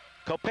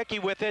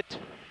 Kopicki with it.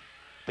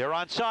 They're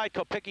onside.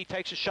 Kopicki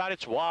takes a shot.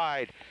 It's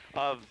wide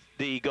of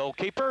the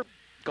goalkeeper,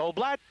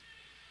 Goldblatt.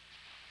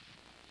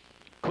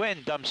 Quinn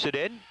dumps it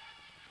in.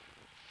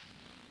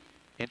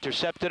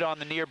 Intercepted on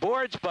the near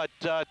boards, but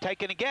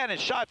taken again. A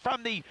shot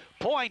from the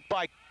point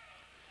by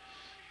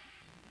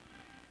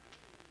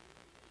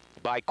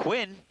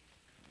Quinn.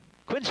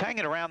 Quinn's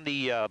hanging around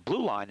the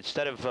blue line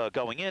instead of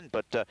going in,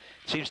 but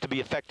seems to be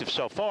effective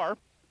so far.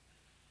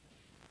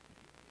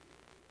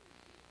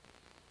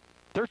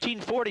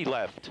 13:40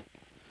 left.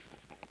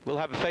 We'll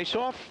have a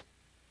face-off.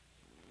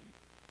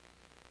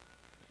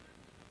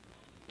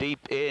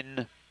 Deep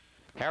in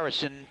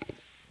Harrison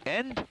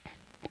end.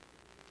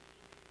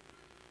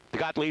 The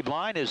Gottlieb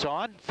line is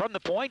on from the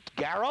point.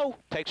 Garrow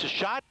takes a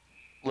shot,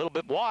 a little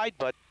bit wide,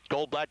 but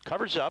Goldblatt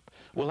covers up.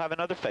 We'll have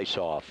another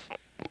face-off.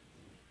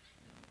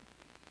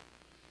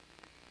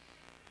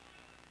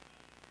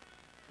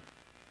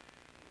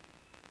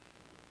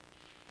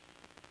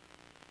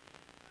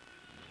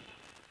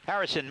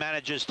 Harrison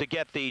manages to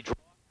get the draw.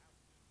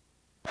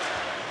 All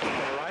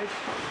right.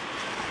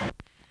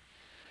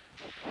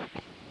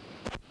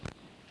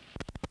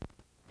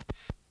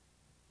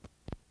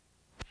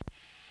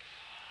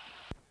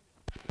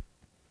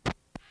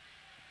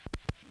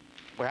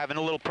 We're having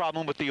a little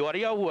problem with the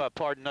audio.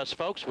 Pardon us,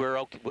 folks. We're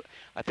okay.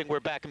 I think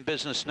we're back in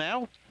business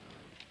now.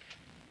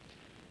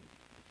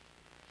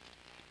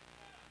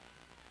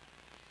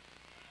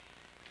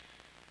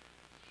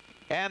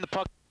 And the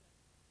puck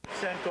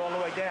sent all the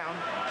way down.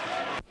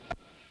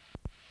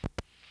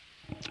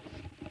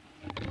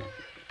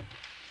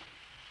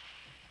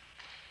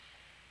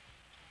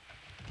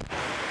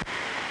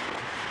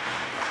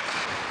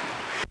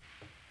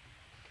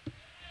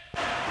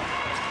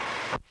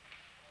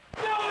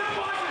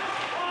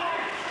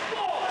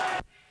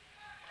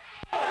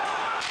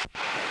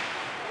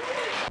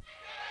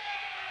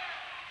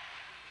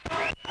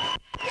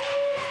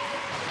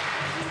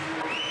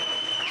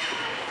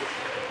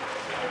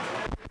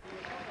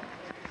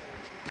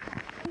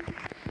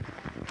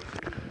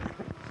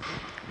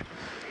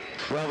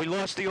 Well, we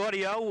lost the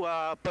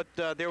audio, but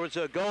there was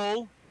a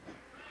goal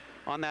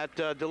on that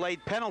delayed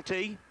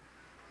penalty.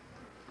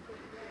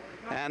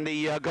 And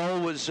the goal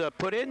was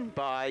put in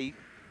by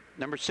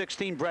number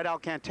 16, Brett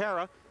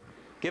Alcantara,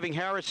 giving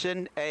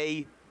Harrison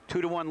a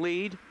 2-1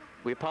 lead.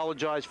 We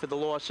apologize for the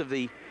loss of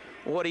the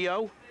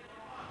audio.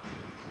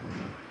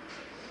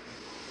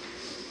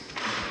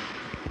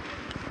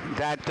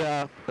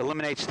 That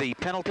eliminates the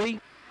penalty.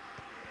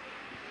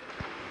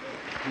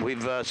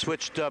 We've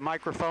switched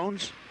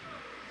microphones.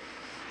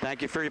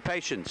 Thank you for your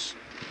patience.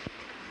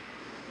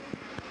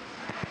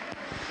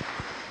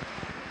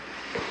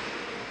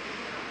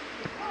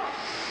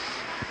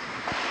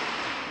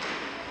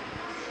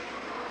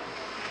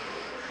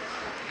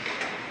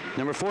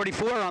 Number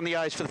 44 on the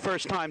ice for the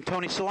first time,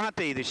 Tony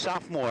Salanti, the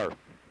sophomore.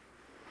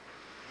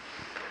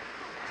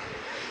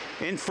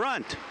 In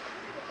front.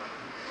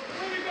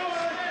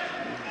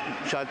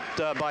 Shot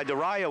by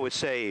DeRayo is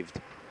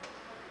saved.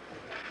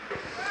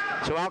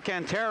 So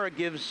Alcantara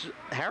gives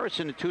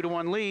Harrison a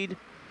 2-1 lead.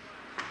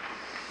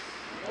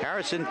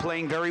 Harrison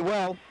playing very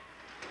well.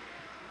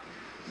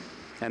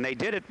 And they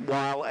did it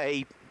while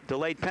a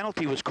delayed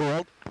penalty was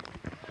called.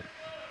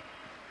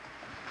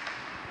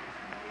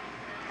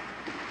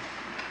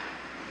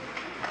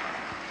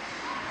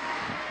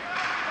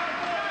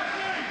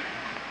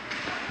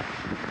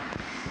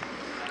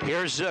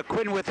 Here's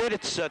Quinn with it.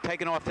 It's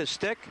taken off his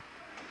stick.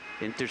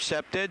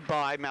 Intercepted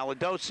by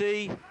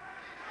Maladosi.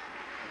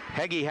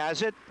 Heggie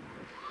has it.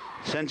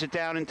 Sends it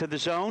down into the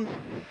zone.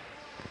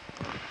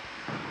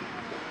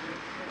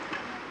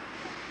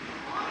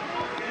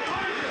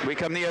 We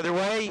come the other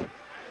way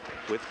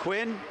with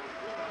Quinn.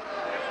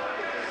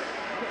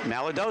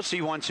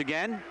 Maladosi once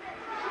again.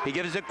 He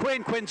gives it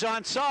Quinn. Quinn's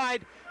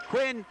onside.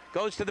 Quinn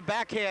goes to the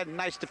backhand.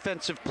 Nice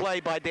defensive play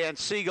by Dan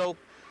Siegel,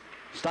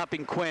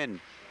 stopping Quinn.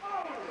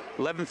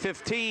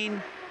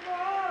 11:15.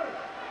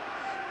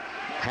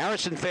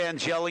 Harrison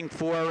fans yelling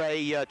for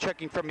a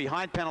checking from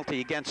behind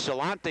penalty against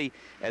Salanti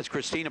as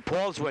Christina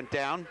Pauls went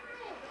down.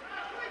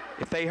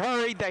 If they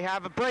hurried, they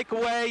have a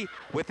breakaway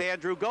with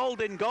Andrew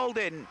Golden.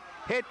 Golden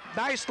hit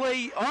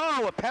nicely.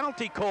 Oh, a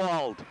penalty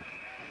called.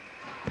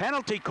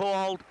 Penalty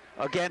called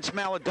against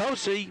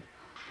Maladosi.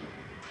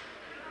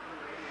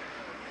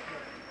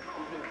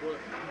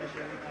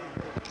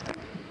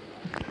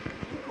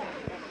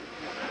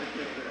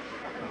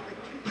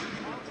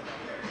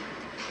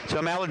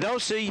 So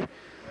Maladosi,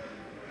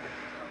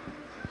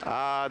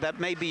 that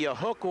may be a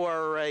hook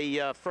or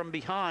a from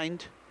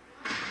behind.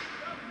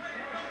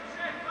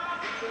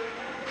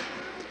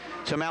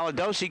 So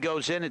Maladosi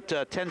goes in at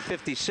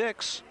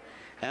 10:56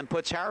 and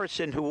puts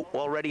Harrison, who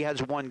already has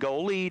a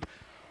 1-goal lead,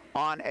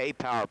 on a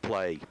power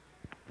play.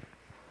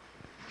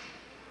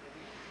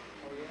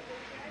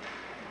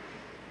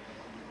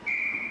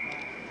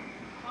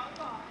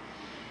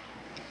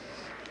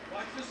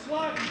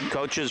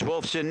 Coaches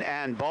Wolfson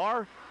and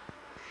Barr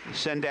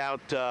send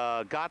out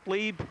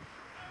Gottlieb,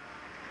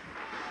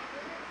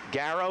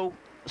 Garrow,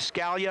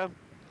 Scalia,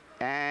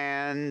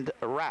 and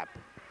Rapp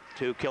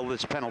to kill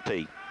this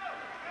penalty.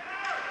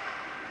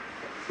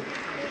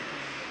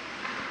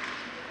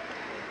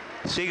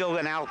 Siegel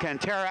and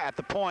Alcantara at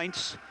the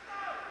points.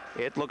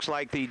 It looks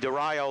like the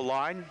Durayo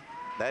line.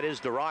 That is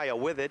Durayo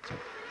with it.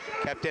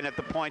 Kept in at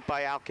the point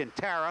by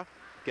Alcantara.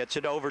 Gets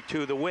it over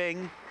to the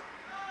wing,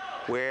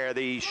 where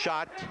the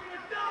shot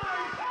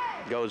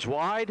goes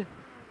wide.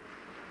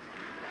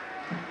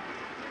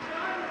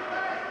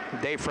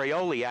 Dave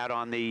Fraioli out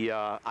on the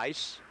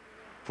ice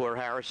for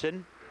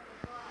Harrison.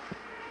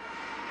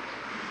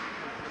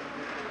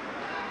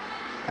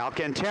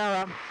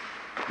 Alcantara,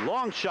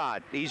 long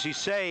shot, easy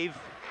save.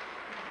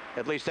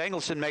 At least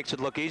Engelson makes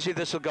it look easy.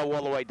 This will go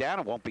all the way down.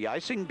 It won't be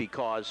icing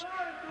because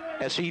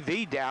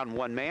SEV down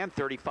 1 man,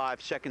 35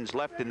 seconds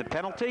left in the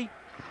penalty.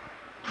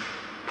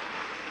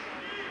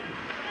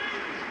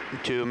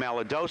 To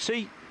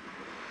Maladosi.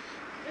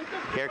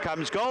 Here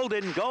comes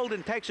Golden.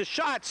 Golden takes a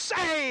shot.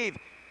 Save!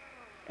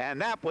 And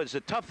that was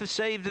the toughest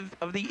save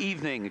of the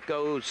evening. It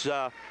goes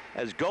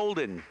as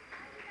Golden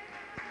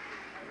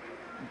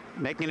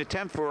making an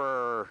attempt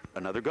for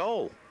another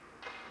goal.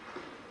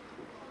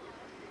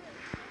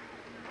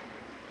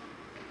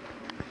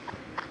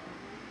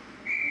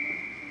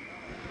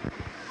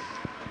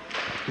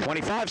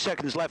 .25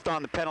 seconds left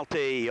on the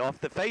penalty. Off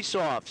the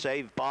face-off,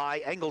 saved by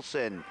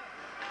Engelson.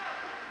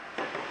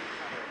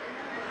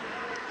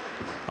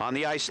 On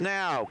the ice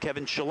now,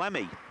 Kevin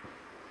Shalemi.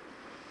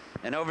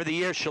 And over the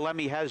years,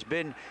 Shalemi has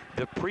been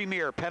the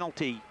premier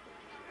penalty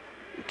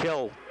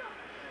kill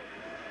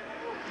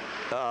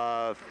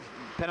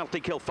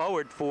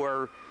forward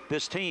for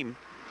this team.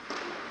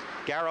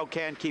 Garrow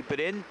can't keep it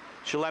in.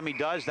 Shalemi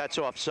does. That's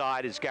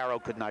offside as Garrow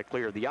could not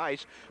clear the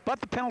ice. But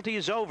the penalty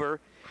is over,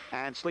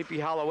 and Sleepy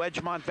Hollow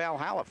Edgemont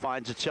Valhalla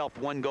finds itself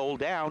 1 goal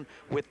down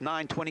with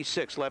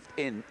 9:26 left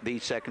in the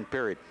second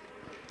period.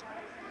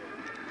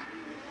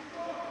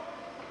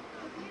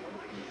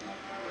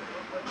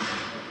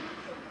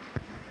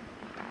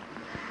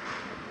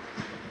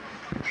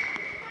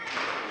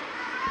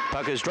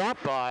 Puck is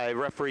dropped by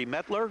referee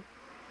Mettler.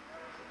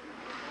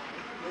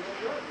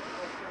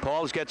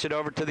 Pauls gets it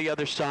over to the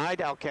other side.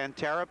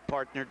 Alcantara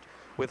partnered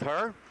with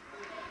her.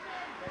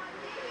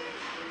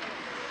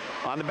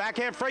 On the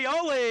backhand,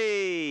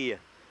 Fraioli.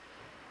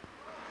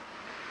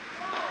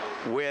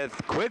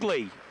 With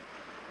Quigley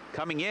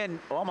coming in,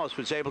 almost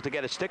was able to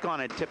get a stick on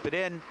it, tip it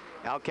in.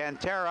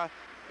 Alcantara,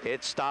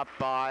 it's stopped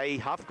by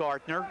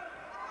Hofgartner.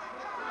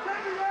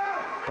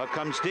 Puck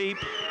comes deep.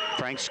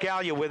 Frank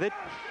Scalia with it.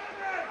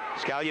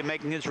 Scalia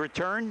making his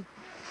return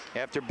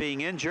after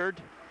being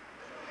injured.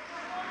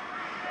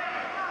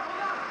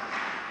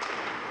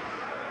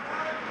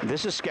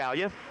 This is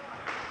Scalia.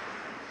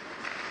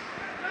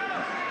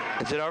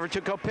 Is it over to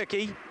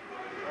Kopicki?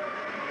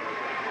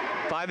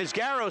 5 is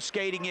Garrow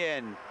skating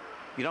in.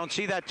 You don't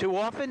see that too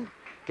often.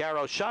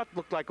 Garrow's shot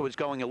looked like it was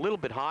going a little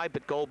bit high,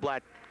 but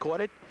Goldblatt caught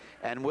it,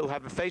 and we'll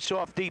have a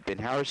face-off deep in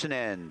Harrison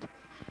end.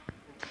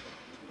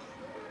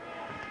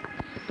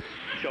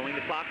 Showing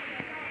the clock.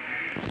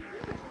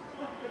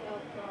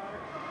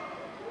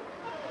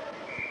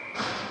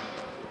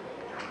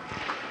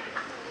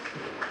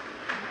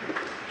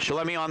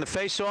 Shalemi on the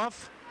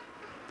face-off.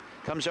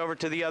 Comes over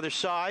to the other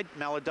side.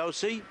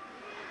 Maladosi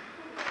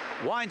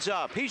winds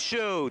up. He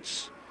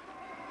shoots.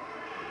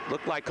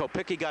 Looked like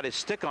Kopicki got his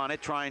stick on it,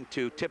 trying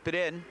to tip it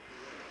in.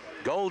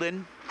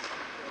 Golden.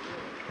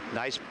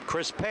 Nice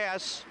crisp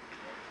pass.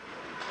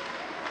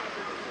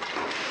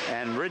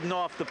 And ridden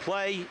off the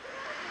play.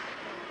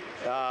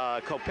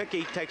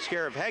 Kopicki takes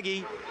care of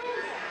Heggie.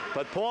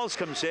 But Pauls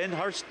comes in.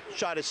 Her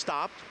shot is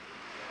stopped.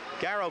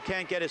 Garrow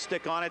can't get his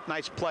stick on it.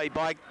 Nice play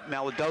by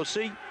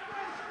Maladosi.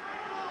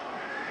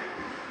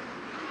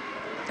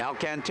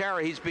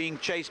 Alcantara, he's being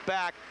chased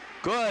back.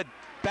 Good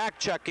back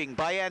checking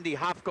by Andy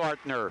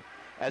Hofgartner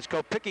as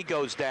Kopicki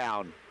goes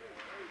down.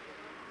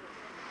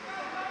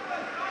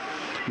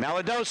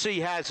 Maladosi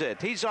has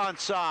it. He's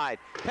onside.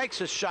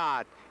 Takes a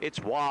shot. It's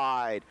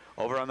wide.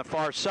 Over on the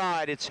far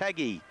side, it's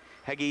Heggie.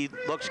 Heggie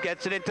looks,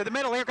 gets it into the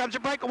middle. Here comes a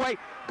breakaway.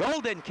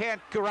 Golden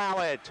can't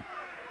corral it.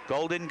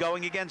 Golden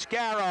going against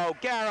Garrow.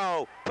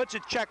 Garrow puts a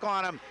check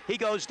on him. He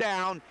goes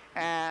down,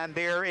 and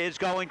there is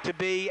going to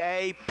be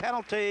a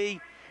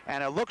penalty,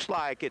 and it looks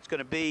like it's going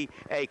to be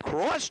a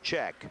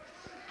cross-check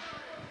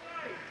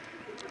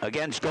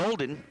against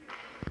Golden.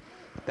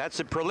 That's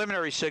the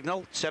preliminary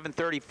signal,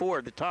 7:34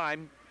 at the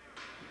time.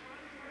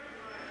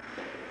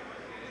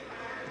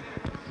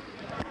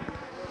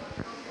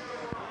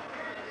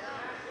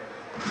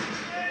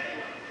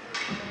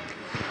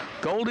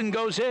 Golden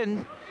goes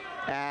in.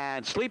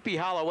 And Sleepy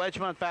Hollow,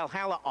 Edgemont,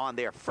 Valhalla on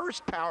their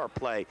first power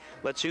play.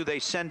 Let's see who they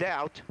send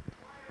out.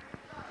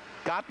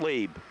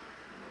 Gottlieb,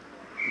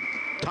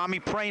 Tommy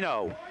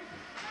Prano,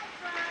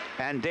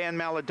 and Dan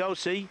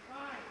Maladosi.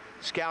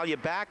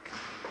 Scalia back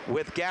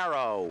with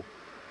Garrow.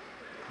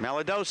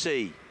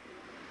 Maladosi.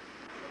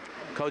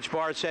 Coach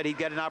Barr said he'd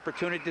get an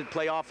opportunity to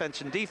play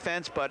offense and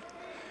defense, but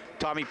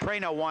Tommy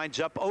Prano winds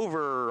up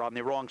over on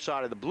the wrong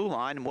side of the blue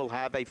line, and we'll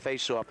have a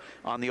face-off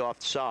on the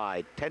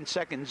offside. 10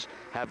 seconds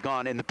have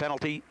gone in the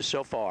penalty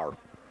so far.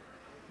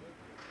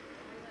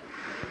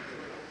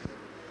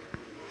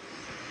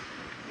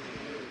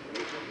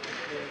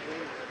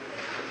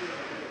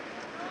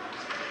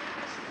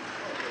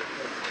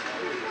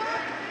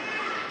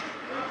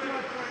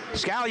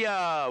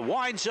 Scalia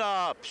winds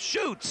up,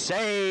 shoots,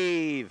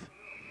 save.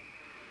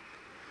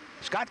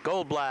 Scott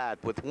Goldblatt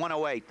with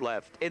 1:08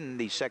 left in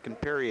the second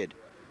period.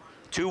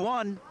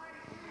 2-1,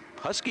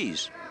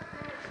 Huskies.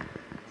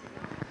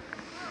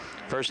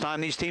 First time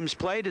these teams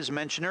played, as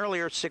mentioned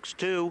earlier,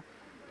 6-2.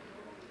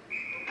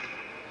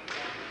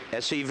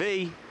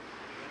 SEV.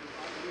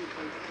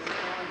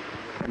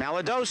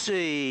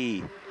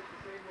 Maladosi.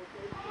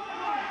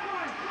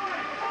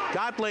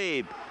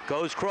 Gottlieb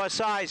goes cross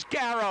eyes.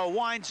 Garrow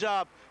winds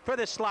up for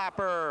the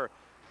slapper.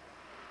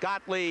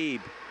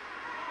 Gottlieb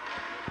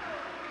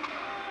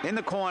in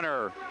the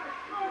corner.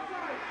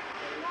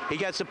 He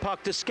gets the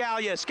puck to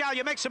Scalia.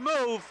 Scalia makes a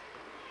move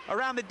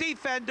around the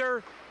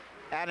defender,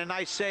 and a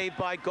nice save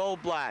by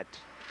Goldblatt.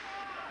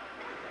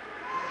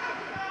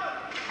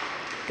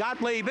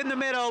 Gottlieb in the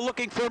middle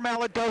looking for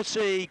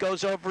Maladosi.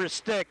 Goes over his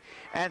stick,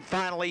 and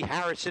finally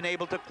Harrison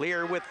able to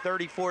clear with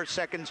 34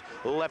 seconds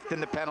left in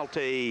the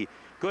penalty.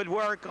 Good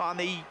work on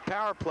the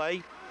power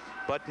play,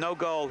 but no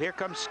goal. Here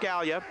comes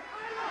Scalia.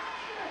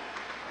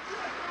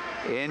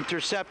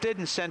 Intercepted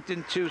and sent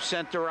into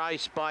center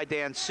ice by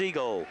Dan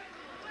Siegel.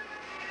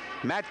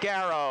 Matt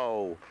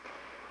Garrow.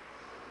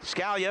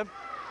 Scalia,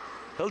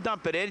 he'll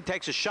dump it in. He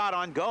takes a shot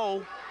on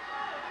goal.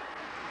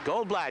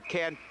 Goldblatt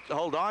can't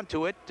hold on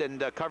to it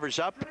and covers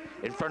up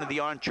in front of the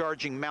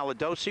on-charging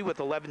Maladosi with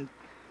 11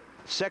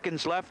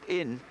 seconds left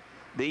in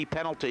the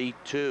penalty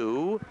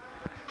to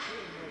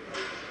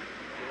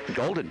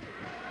Golden.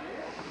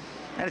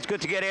 And it's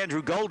good to get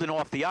Andrew Golden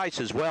off the ice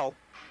as well.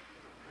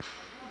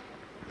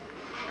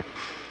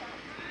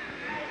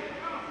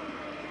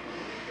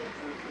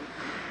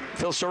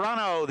 Phil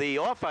Serrano, the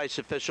off-ice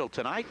official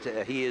tonight.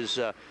 He is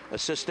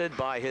assisted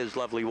by his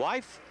lovely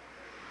wife.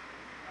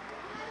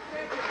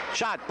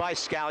 Shot by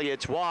Scalia,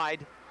 it's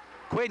wide.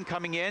 Quinn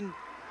coming in.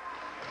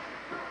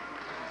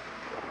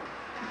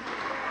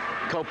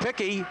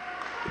 Kopicki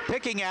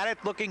picking at it,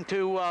 looking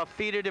to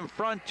feed it in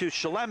front to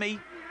Shalemi.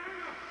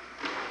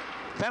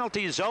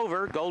 Penalty is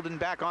over. Golden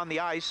back on the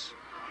ice.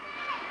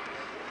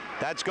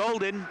 That's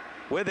Golden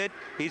with it.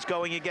 He's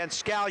going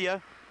against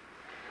Scalia.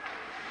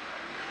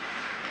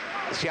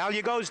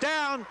 Scalia goes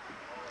down.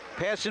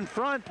 Pass in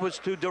front was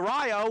to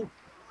DeRio.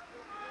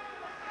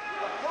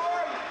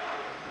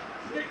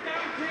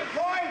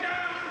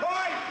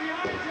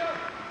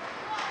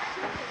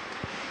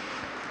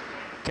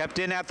 Kept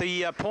in at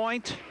the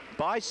point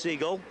by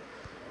Siegel.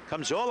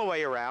 Comes all the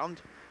way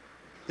around.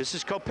 This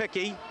is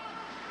Kopicki.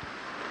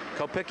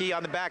 Kopicki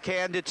on the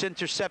backhand. It's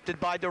intercepted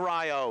by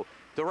DeRio.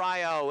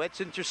 DeRio, it's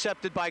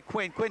intercepted by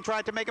Quinn. Quinn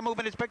tried to make a move,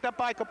 and it's picked up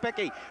by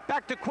Kopicki.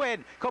 Back to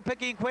Quinn.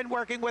 Kopicki and Quinn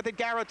working with it.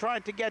 Garrow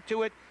trying to get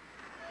to it.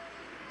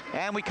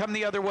 And we come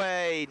the other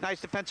way.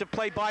 Nice defensive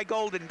play by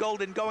Golden.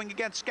 Golden going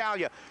against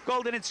Scalia.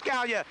 Golden and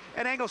Scalia.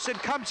 And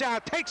Engelson comes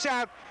out, takes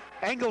out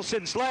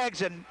Engelson's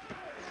legs. And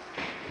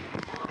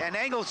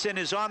Engelson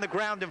is on the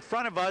ground in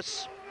front of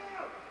us.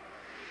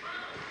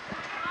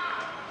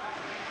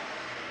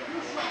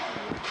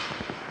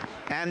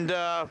 And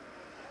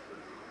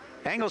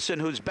Engelson,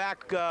 who's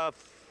back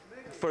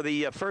for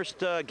the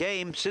first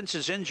game since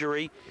his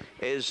injury,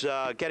 is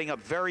getting up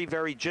very,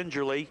 very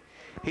gingerly.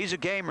 He's a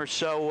gamer,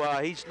 so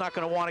he's not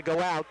going to want to go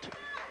out.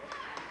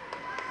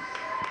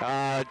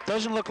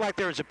 Doesn't look like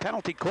there is a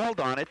penalty called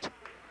on it,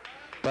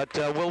 but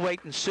we'll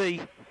wait and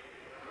see.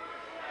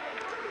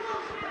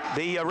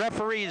 The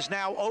referee is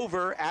now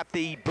over at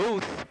the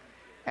booth,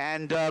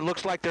 and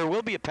looks like there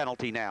will be a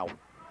penalty now.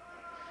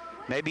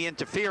 Maybe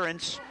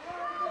interference.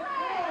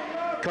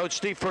 Coach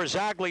Steve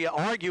Forzaglia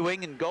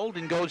arguing, and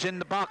Golden goes in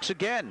the box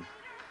again.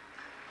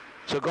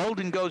 So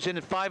Golden goes in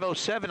at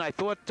 5:07. I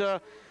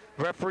thought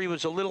referee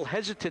was a little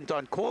hesitant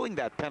on calling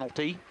that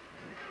penalty.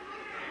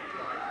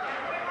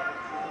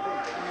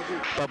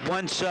 But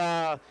once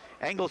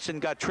Engelson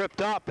got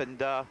tripped up, and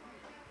but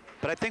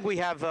I think we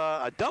have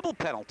a double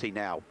penalty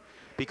now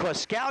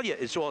because Scalia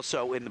is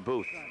also in the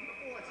booth.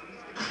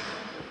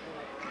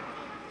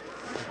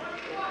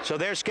 So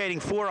they're skating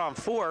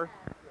 4-on-4.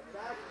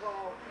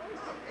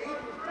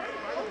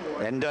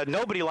 And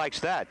nobody likes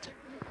that. Do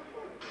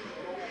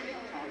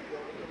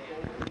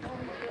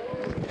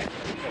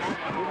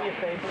me a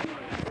favor.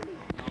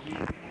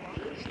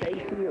 Stay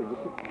here.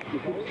 You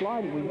keep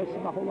sliding. We're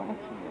missing the whole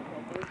action.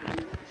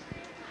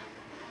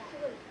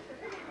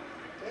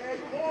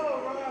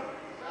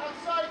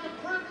 Outside the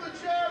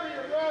privilege area.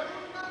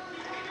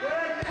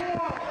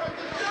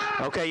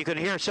 Okay, you can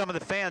hear some of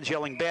the fans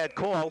yelling bad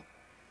call.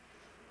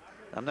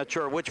 I'm not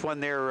sure which one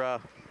they're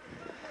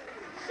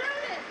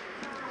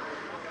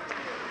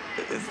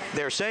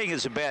saying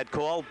is a bad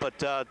call,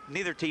 but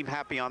neither team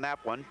happy on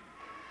that one.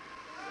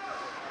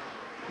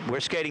 We're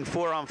skating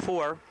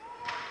 4-on-4.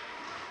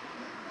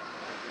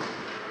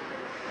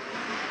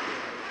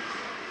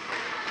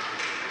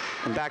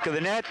 And back of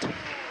the net.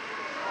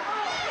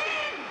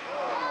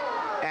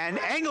 And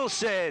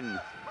Engelson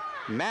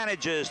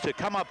manages to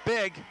come up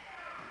big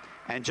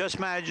and just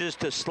manages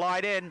to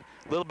slide in.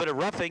 A little bit of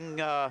roughing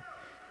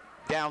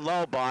down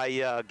low by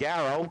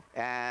Garrow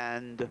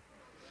and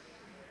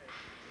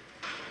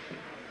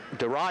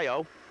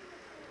DeRayo.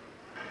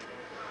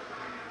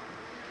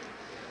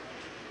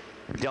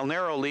 Del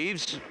Nero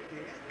leaves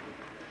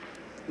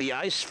the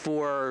ice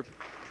for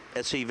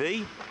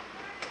SEV.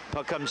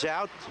 Puck comes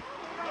out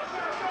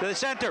to the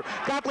center.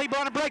 Gottlieb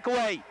on a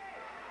breakaway.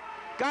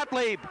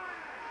 Gottlieb,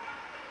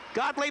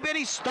 and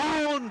he's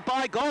stoned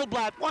by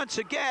Goldblatt once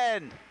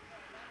again.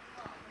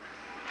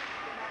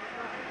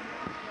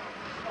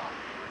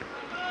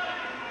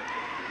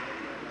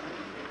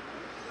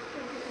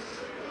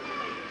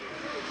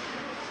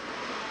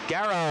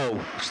 Garrow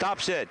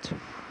stops it.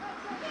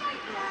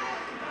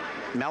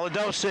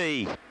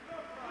 Maladosi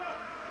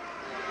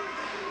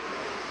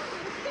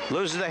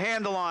loses the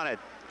handle on it.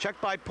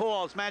 Checked by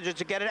Pauls, manages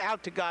to get it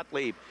out to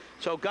Gottlieb.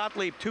 So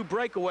Gottlieb, 2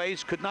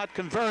 breakaways, could not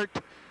convert.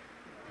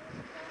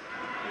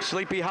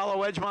 Sleepy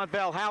Hollow Edgemont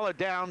Valhalla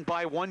down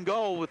by 1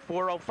 goal with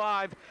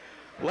 4:05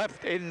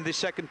 left in the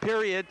second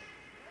period.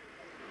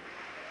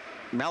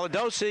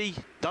 Maladosi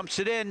dumps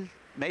it in,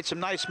 made some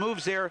nice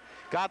moves there.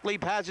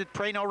 Gottlieb has it,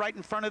 Prano right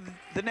in front of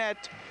the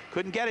net.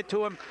 Couldn't get it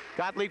to him.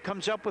 Gottlieb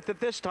comes up with it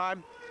this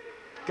time.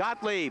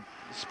 Gottlieb,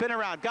 spin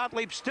around.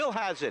 Gottlieb still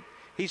has it.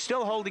 He's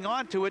still holding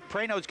on to it.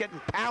 Prano's getting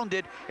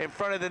pounded in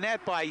front of the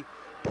net by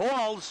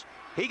Pauls.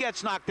 He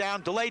gets knocked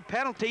down. Delayed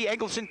penalty.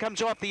 Engelson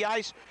comes off the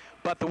ice,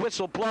 but the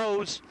whistle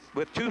blows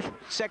with 2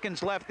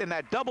 seconds left in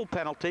that double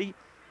penalty.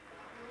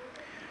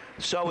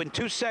 So in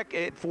 2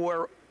 seconds,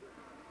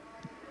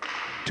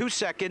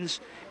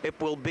 it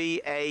will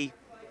be a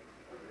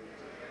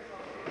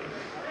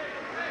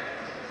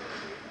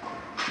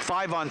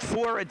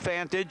 5-on-4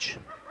 advantage.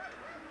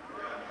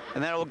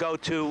 And then it will go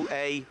to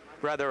a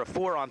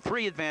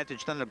 4-on-3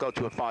 advantage, then it'll go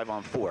to a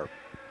 5-on-4.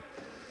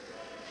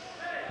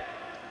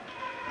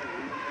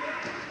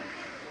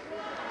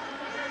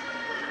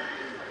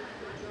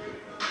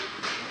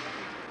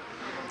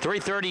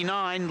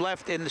 .339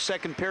 left in the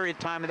second period,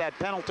 time of that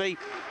penalty.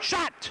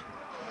 Shot!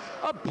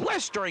 A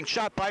blistering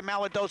shot by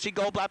Maladosi.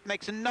 Goldblatt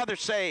makes another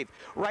save.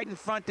 Right in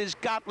front is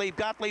Gottlieb.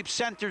 Gottlieb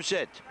centers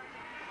it.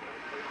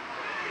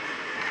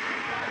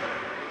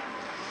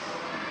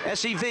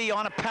 SEV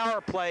on a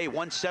power play,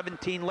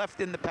 1:17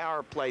 left in the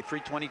power play,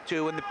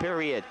 3:22 in the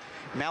period.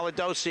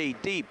 Maladosi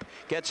deep,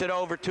 gets it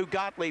over to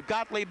Gottlieb.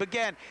 Gottlieb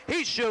again,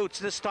 he shoots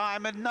this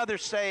time, another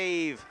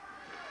save.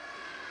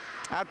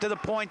 Out to the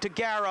point to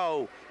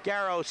Garrow.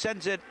 Garrow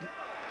sends it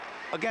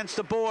against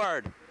the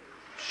board.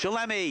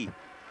 Shalemi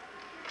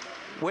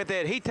with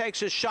it, he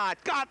takes a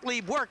shot.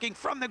 Gottlieb working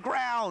from the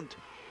ground.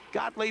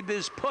 Gottlieb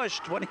is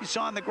pushed when he's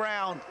on the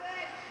ground.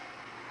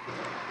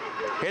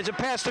 Here's a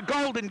pass to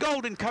Golden.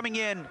 Golden coming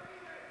in.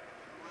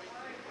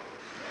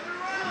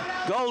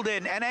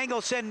 Golden and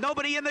Engelson,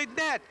 nobody in the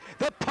net.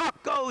 The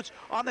puck goes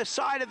on the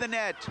side of the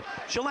net.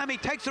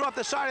 Shalemi takes it off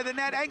the side of the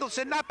net.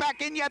 Engelson not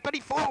back in yet, but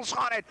he falls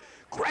on it.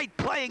 Great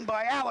playing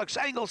by Alex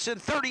Engelson.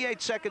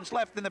 38 seconds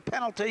left in the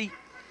penalty.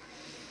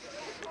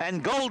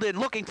 And Golden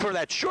looking for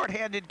that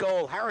shorthanded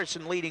goal.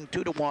 Harrison leading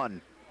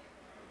 2-1.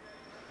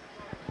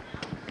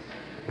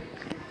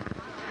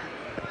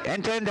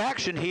 End-to-end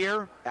action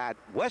here at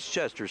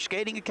Westchester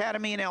Skating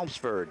Academy in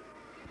Elmsford.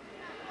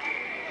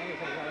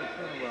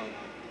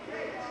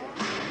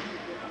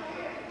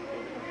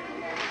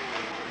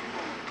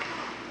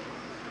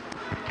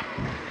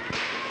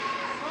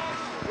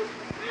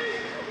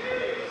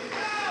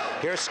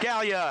 Here's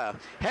Scalia,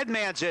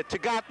 headmans it to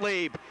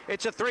Gottlieb.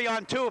 It's a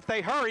 3-on-2 if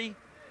they hurry.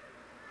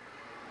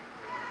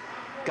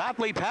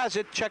 Gottlieb has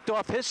it, checked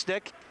off his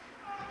stick.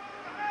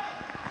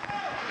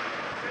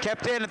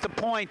 Kept in at the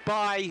point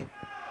by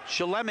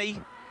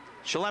Shalemi.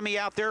 Shalemi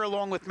out there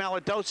along with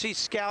Maladosi,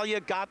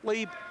 Scalia,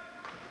 Gottlieb.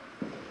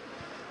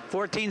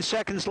 14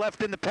 seconds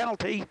left in the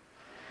penalty.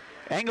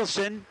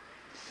 Engelson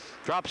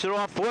drops it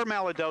off for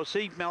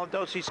Maladosi.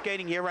 Maladosi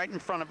skating here right in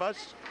front of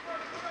us.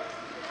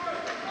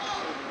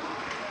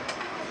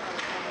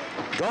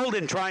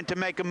 Golden trying to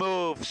make a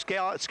move.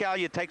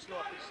 Scalia takes it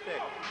off his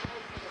stick.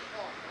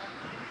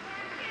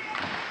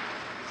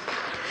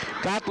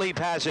 Gottlieb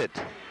has it.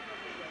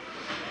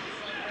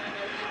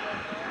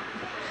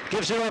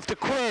 Gives it off to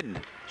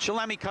Quinn.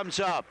 Shalemi comes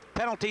up.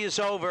 Penalty is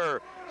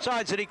over.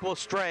 Sides at equal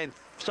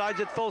strength. Sides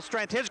at full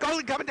strength. Here's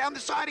Golden coming down the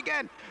side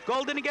again.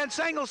 Golden against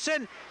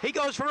Engelson. He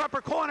goes for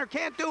upper corner.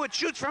 Can't do it.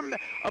 Shoots from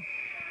a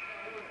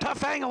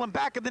tough angle and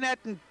back of the net.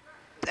 And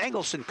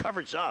Engelson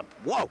covers up.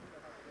 Whoa.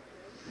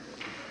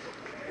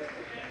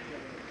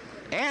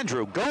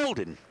 Andrew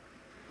Golden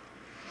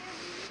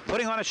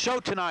putting on a show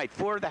tonight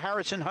for the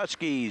Harrison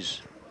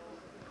Huskies.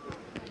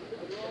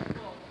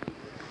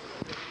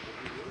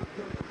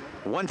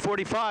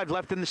 1:45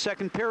 left in the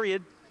second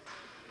period.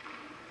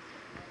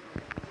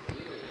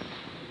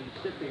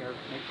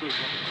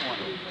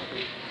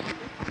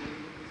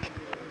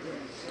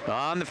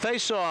 On the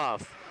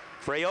face-off,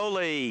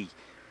 Fraioli,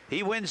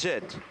 he wins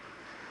it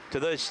to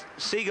the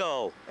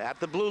Siegel at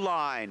the blue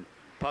line.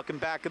 Puck in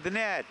back of the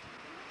net.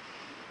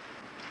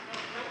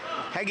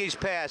 Heggie's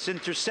pass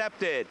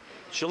intercepted.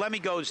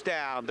 Shalemi goes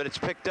down, but it's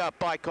picked up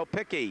by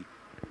Kopicki.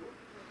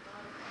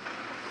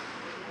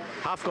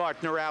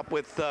 Hofgartner out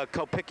with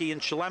Kopicki and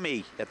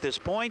Shalemi at this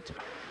point.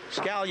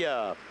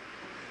 Scalia.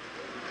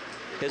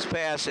 His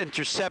pass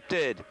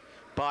intercepted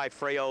by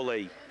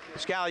Fraioli.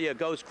 Scalia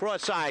goes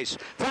cross ice,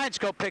 finds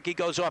Kopicki,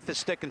 goes off his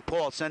stick, and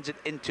Paul sends it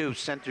into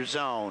center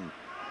zone.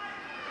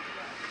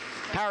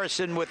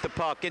 Harrison with the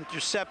puck,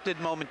 intercepted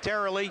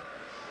momentarily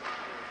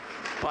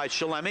by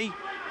Shalemi.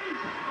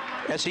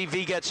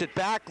 SEV gets it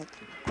back.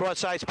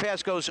 Cross ice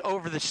pass goes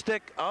over the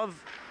stick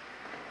of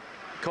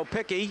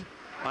Kopicki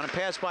on a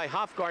pass by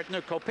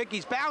Hofgartner.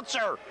 Kopicki's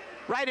bouncer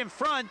right in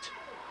front.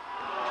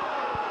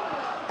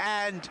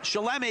 And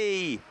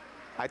Shalemi,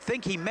 I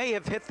think he may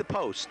have hit the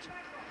post.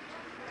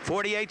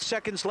 48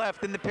 seconds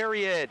left in the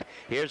period.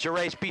 Here's a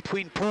race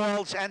between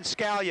Pauls and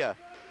Scalia.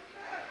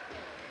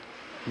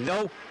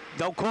 No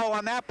call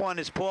on that one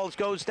as Pauls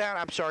goes down.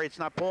 I'm sorry, it's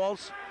not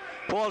Pauls.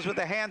 Pauls with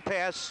a hand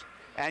pass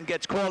and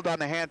gets called on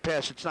the hand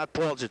pass. It's not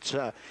Pauls, it's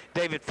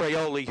David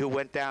Fraioli who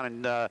went down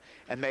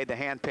and made the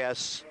hand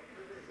pass.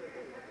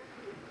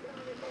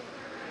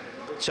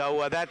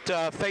 So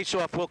that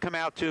face-off will come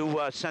out to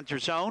center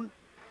zone.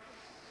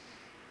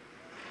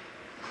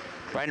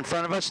 Right in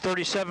front of us,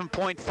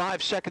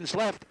 37.5 seconds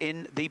left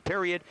in the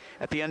period.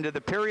 At the end of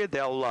the period,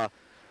 they'll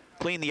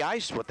clean the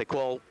ice, what they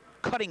call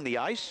cutting the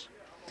ice,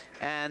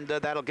 and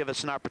that'll give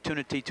us an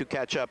opportunity to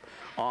catch up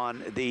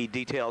on the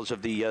details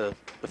of the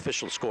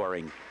official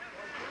scoring.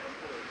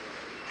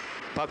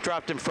 Puck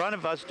dropped in front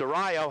of us.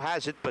 Durayo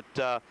has it, but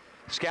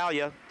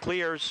Scalia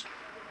clears.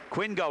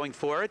 Quinn going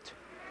for it.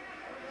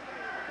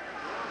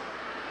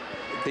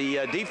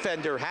 The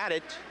defender had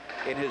it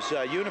in his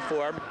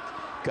uniform.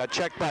 Got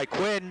checked by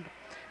Quinn.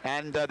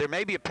 And there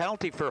may be a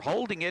penalty for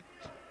holding it,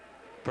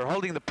 for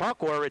holding the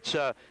puck, or it's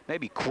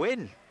maybe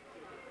Quinn.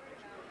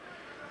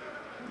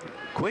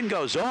 Quinn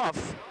goes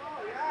off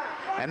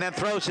and then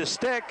throws his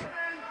stick,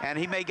 and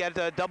he may get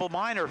a double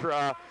minor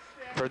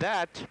for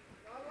that.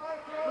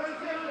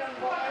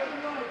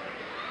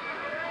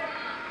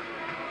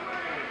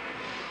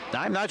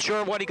 I'm not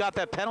sure what he got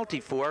that penalty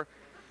for.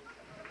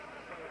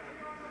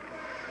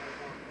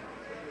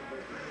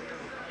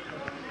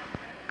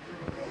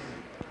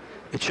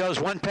 It shows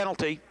one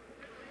penalty.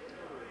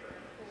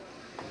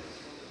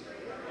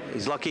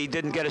 He's lucky he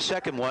didn't get a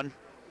second one.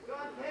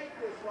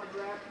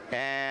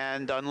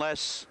 And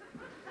unless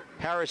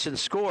Harrison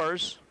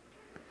scores,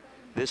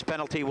 this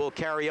penalty will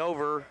carry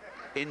over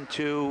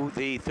into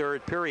the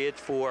third period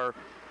for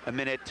a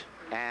minute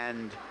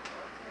and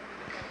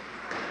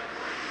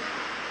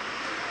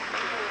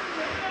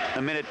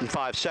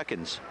 5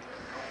 seconds.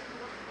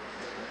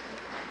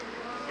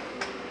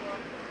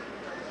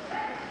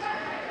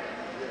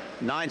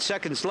 Nine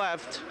seconds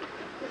left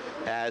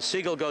as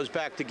Siegel goes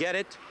back to get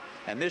it,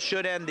 and this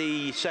should end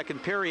the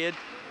second period.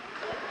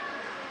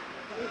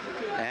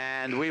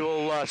 And we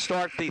will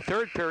start the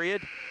third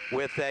period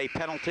with a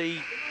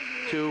penalty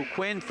to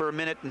Quinn for 1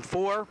 minute and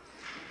 4.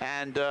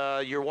 And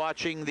you're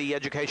watching the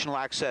educational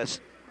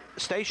access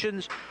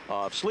stations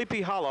of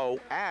Sleepy Hollow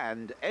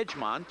and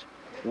Edgemont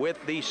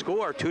with the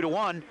score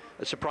 2-1,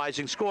 a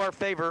surprising score,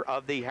 favor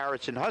of the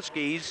Harrison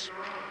Huskies.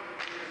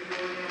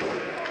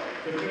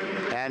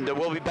 And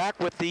we'll be back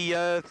with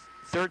the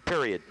third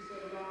period.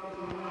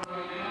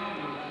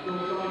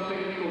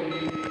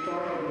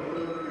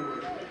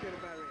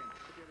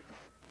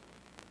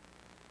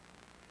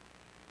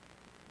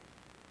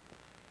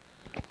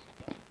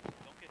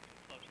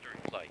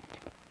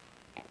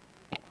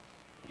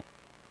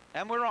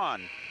 And we're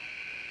on.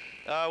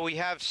 We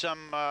have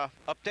some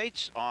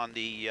updates on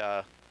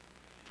the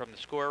from the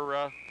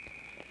score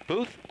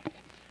booth,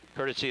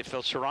 courtesy of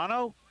Phil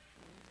Serrano.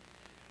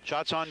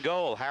 Shots on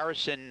goal.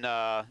 Harrison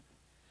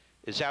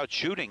is out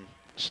shooting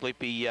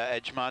Sleepy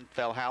Edgemont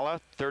Valhalla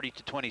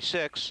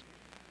 30-26.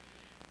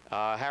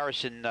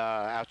 Harrison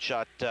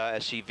outshot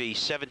SEV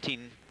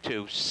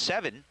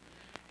 17-7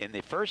 in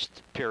the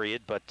first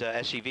period, but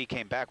SEV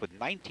came back with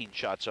 19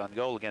 shots on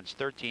goal against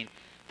 13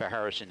 for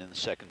Harrison in the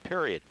second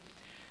period.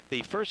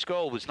 The first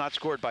goal was not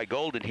scored by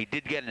Golden. He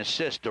did get an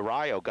assist.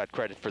 Durayo got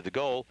credit for the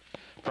goal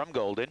from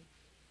Golden.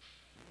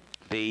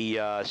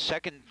 The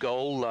second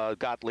goal,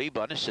 Gottlieb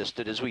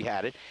unassisted as we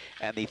had it,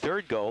 and the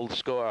third goal,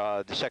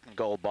 the second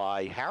goal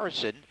by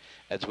Harrison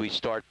as we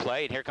start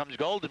play. And here comes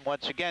Golden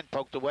once again,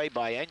 poked away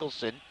by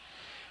Engelson,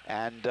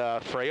 and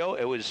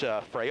it was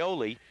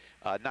Fraioli,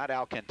 not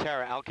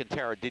Alcantara.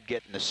 Alcantara did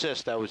get an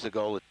assist. That was the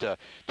goal at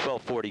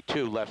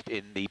 12:42 left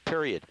in the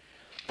period.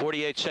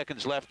 48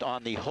 seconds left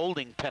on the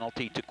holding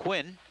penalty to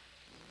Quinn.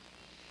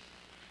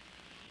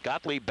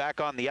 Gottlieb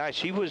back on the ice.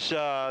 He was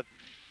had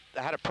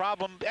a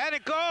problem, and a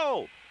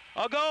goal!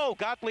 A goal!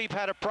 Gottlieb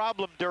had a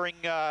problem during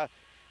the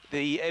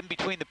in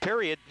between the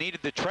period,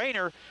 needed the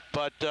trainer,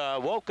 but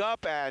woke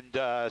up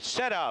and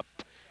set up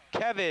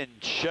Kevin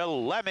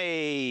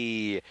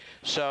Shalemi.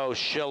 So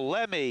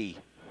Shalemi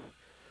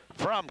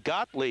from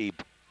Gottlieb.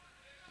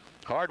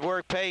 Hard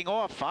work paying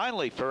off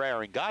finally for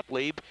Aaron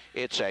Gottlieb.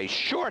 It's a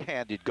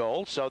shorthanded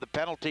goal, so the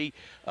penalty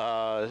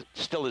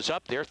still is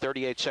up there.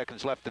 38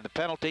 seconds left in the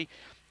penalty.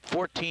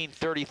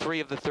 14:33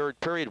 of the third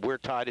period. We're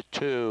tied at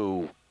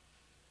 2.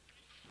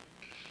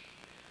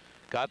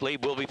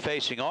 Gottlieb will be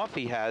facing off.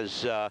 He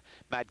has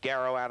Matt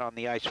Garrow out on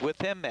the ice with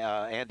him.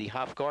 Andy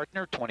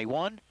Hofgartner,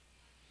 21.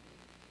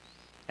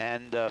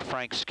 And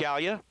Frank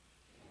Scalia.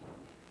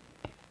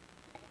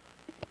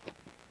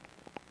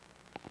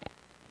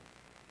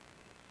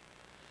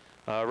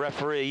 The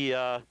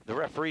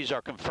referees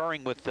are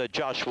conferring with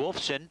Josh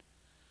Wolfson.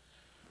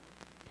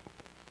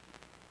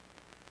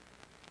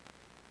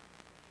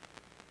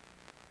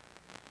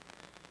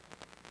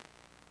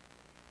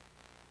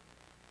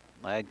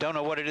 I don't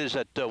know what it is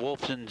that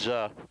Wolfson's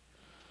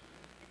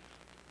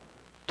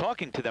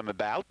talking to them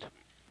about.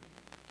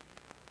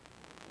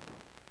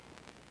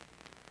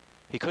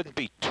 He couldn't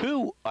be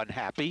too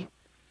unhappy.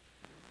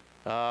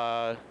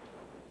 But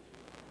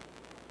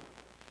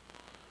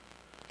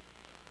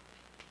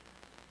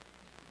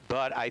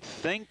I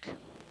think,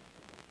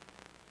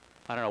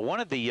 I don't know, one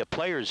of the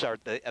players are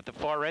at the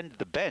far end of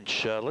the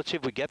bench. Let's see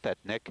if we get that,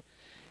 Nick.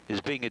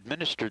 Is being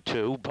administered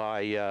to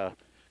by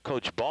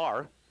Coach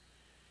Barr.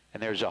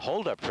 And there's a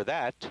holdup for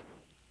that.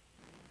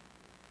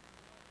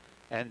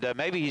 And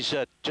maybe he's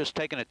just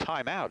taking a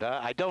timeout.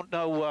 I don't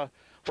know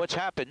what's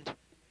happened.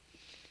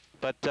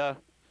 But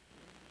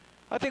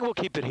I think we'll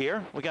keep it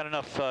here. We got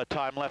enough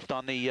time left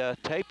on the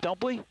tape,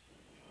 don't we?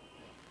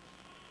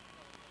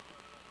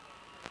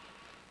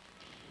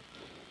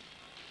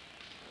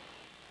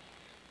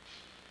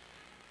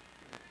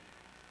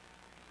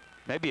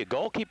 Maybe a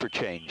goalkeeper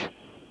change.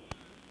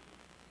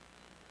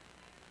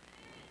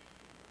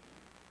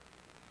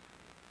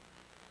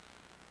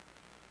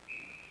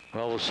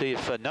 Well, we'll see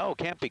if, no, it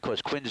can't be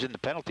because Quinn's in the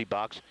penalty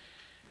box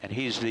and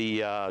he's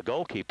the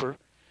goalkeeper,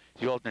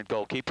 the alternate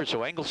goalkeeper. So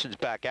Engelson's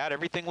back out.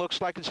 Everything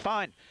looks like it's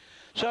fine.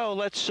 So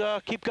let's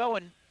keep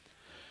going.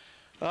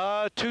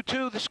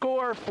 2-2 the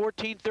score,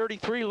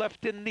 14:33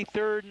 left in the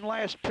third and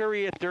last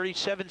period.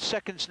 37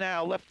 seconds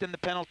now left in the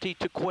penalty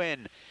to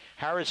Quinn.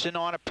 Harrison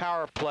on a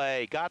power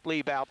play.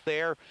 Gottlieb out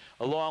there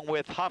along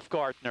with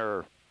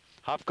Hofgartner.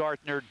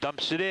 Hofgartner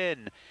dumps it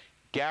in.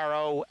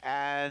 Garrow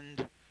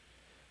and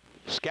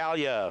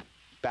Scalia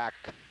back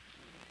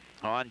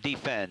on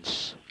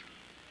defense.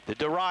 The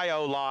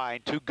DeRio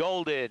line to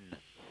Golden.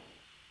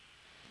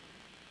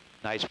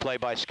 Nice play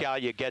by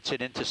Scalia, gets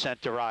it into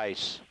center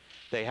ice.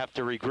 They have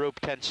to regroup,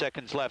 10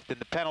 seconds left in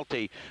the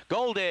penalty.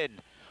 Golden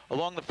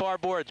along the far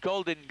boards.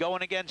 Golden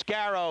going against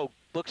Garrow.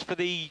 Looks for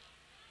the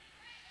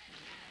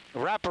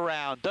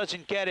wraparound,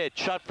 doesn't get it.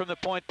 Shot from the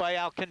point by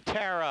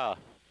Alcantara.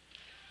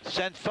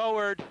 Sent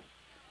forward.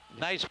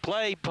 Nice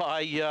play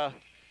by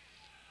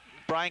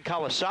Brian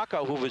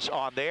Colasacco, who was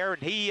on there,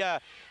 and he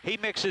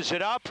mixes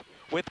it up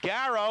with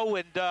Garrow,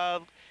 and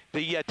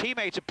the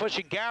teammates are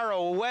pushing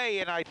Garrow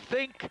away, and I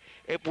think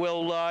it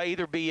will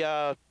either be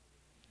a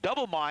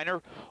double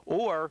minor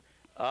or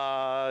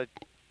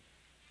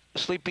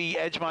Sleepy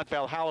Edgemont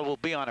Valhalla will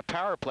be on a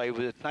power play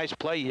with a nice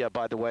play,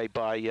 by the way,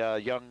 by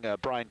young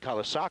Brian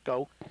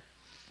Colasacco.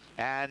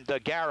 And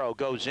Garrow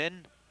goes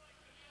in.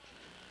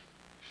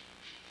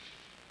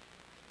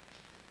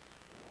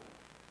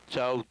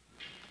 So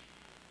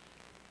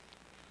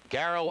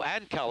Garrow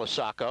and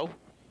Colasacco.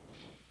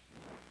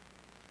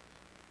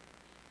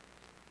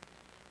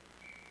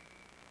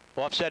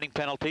 Offsetting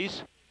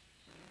penalties.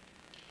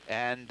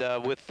 And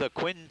with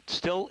Quinn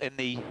still in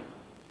the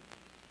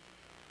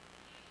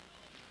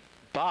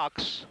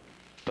box,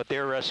 but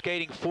they're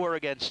skating 4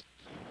 against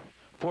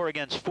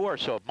 4,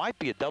 so it might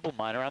be a double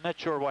minor. I'm not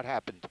sure what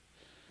happened.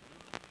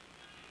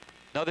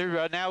 No,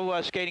 they're now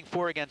skating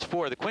 4 against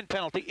 4. The Quinn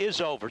penalty is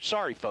over.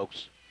 Sorry,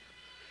 folks.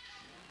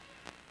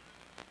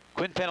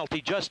 Quinn penalty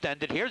just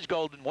ended. Here's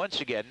Golden once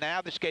again.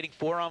 Now they're skating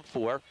 4 on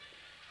 4.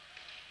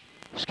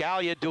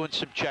 Scalia doing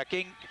some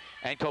checking,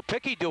 and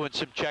Kopicki doing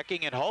some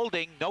checking and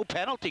holding. No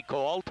penalty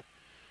called.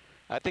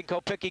 I think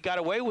Kopicki got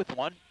away with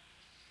one.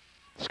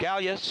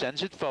 Scalia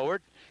sends it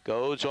forward.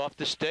 Goes off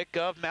the stick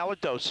of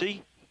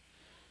Maladosi.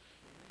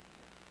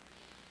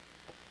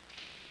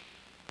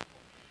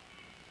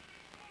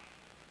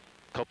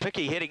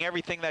 Kopicki hitting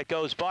everything that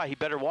goes by. He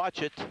better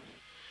watch it.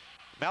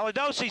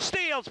 Maladosi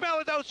steals.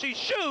 Maladosi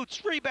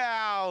shoots.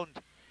 Rebound.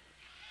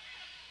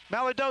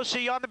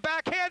 Maladosi on the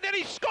backhand, and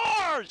he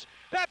scores!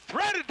 That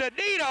threaded the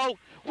needle,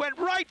 went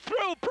right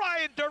through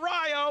Brian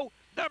DeRio,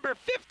 number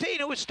 15,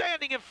 who was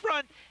standing in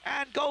front,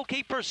 and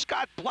goalkeeper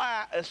Scott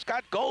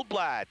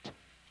Goldblatt.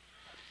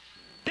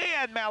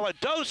 Dan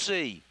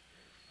Maladosi.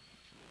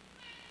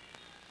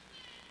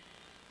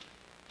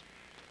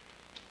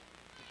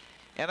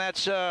 And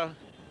that's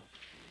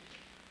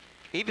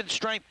even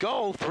strength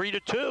goal,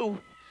 3-2.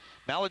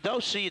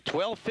 Maladosi at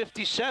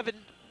 12:57.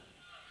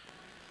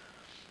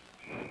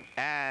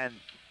 And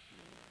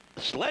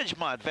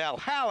Edgemont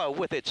Valhalla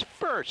with its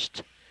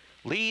first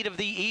lead of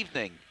the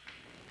evening.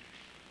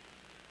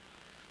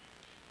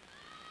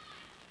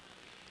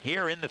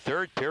 Here in the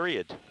third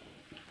period.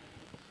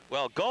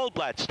 Well,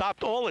 Goldblatt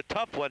stopped all the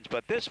tough ones,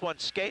 but this one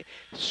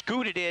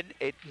scooted in.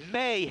 It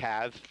may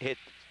have hit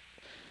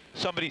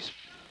somebody's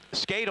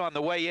skate on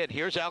the way in.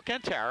 Here's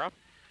Alcantara.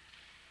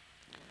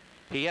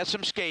 He has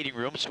some skating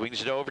room,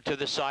 swings it over to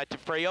the side to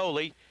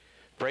Fraioli.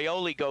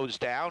 Fraioli goes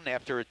down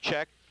after a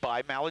check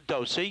by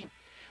Maladosi.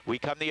 We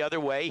come the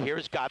other way.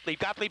 Here's Gottlieb.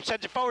 Gottlieb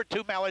sends it forward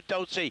to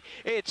Maladosi.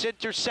 It's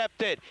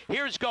intercepted.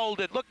 Here's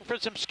Golden looking for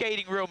some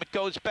skating room. It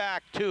goes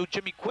back to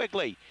Jimmy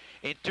Quigley.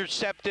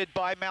 Intercepted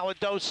by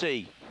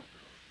Maladosi.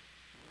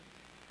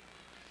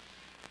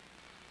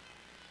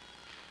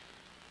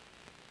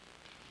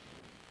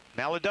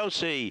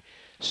 Maladosi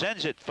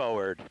sends it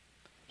forward.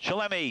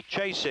 Chalemi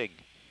chasing.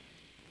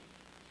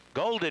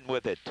 Golden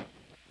with it.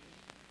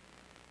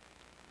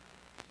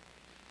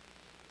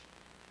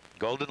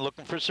 Golden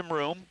looking for some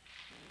room.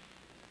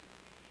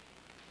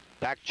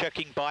 Back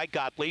checking by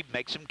Gottlieb,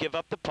 makes him give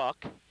up the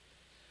puck.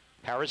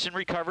 Harrison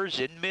recovers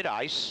in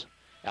mid-ice.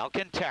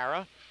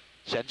 Alcantara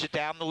sends it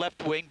down the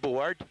left wing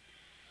board.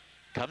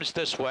 Comes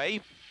this way.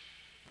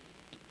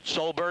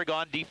 Solberg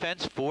on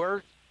defense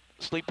for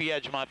Sleepy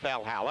Edgemont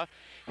Valhalla.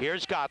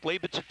 Here's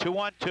Gottlieb. It's a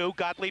 2-on-2.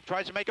 Gottlieb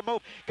tries to make a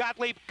move.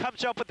 Gottlieb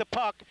comes up with the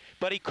puck,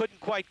 but he couldn't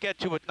quite get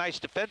to it. Nice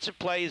defensive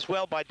play as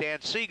well by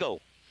Dan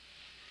Siegel.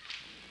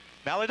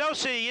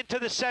 Maladosi into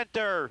the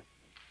center.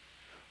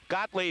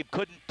 Gottlieb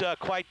couldn't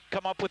quite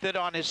come up with it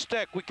on his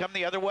stick. We come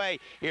the other way.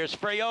 Here's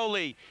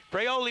Fraioli.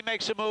 Fraioli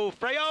makes a move.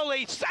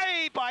 Fraioli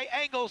saved by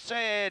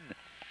Engelson.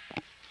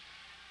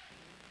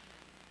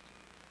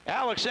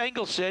 Alex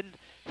Engelson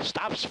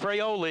stops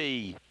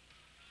Fraioli.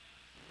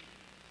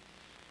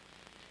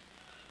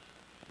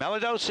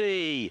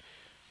 Maladosi,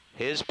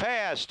 his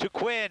pass to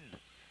Quinn.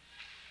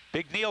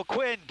 Big Neil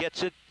Quinn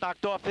gets it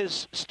knocked off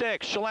his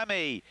stick.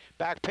 Chalemi,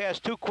 back pass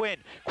to Quinn.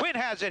 Quinn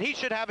has it. He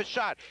should have a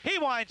shot. He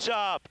winds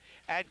up.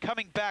 And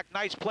coming back,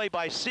 nice play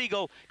by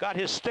Siegel. Got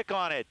his stick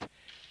on it.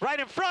 Right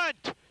in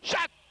front.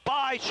 Shot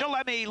by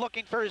Chalemi,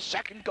 looking for his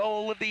second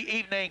goal of the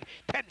evening.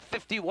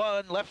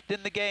 10:51 left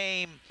in the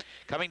game.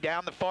 Coming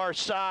down the far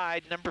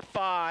side, number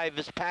 5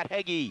 is Pat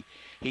Heggie.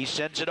 He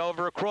sends it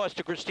over across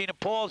to Christina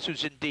Pauls,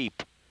 who's in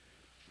deep.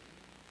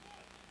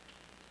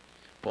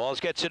 Pauls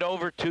gets it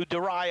over to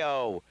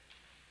DeRio.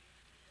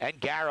 And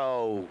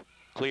Garrow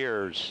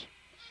clears.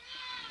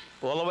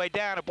 All the way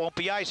down, it won't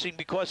be icing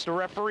because the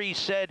referee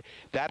said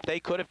that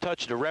they could have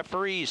touched. The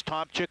referees,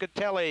 Tom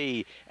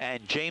Ciccatelli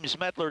and James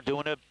Metler,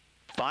 doing a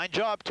fine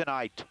job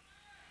tonight.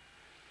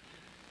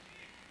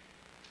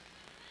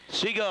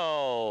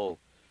 Siegel.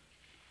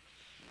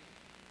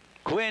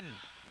 Quinn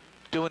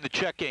doing the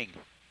checking.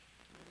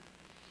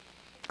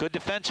 Good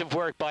defensive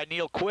work by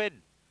Neil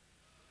Quinn.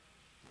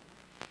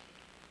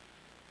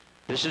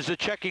 This is the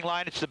checking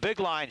line. It's the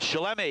big line.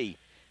 Chalemi.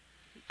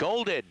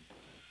 Golden.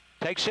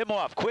 Takes him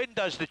off. Quinn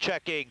does the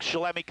checking.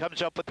 Chalemi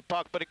comes up with the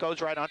puck, but it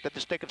goes right onto the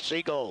stick of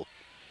Siegel.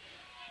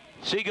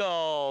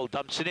 Siegel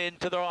dumps it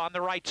into on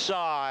the right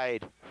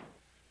side.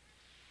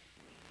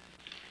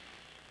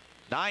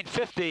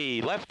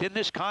 9:50 left in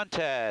this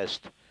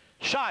contest.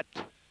 Shot.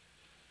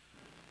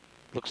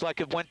 Looks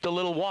like it went a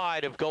little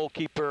wide of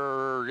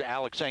goalkeeper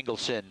Alex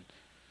Engelson.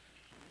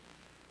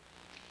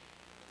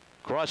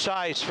 Cross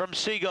ice from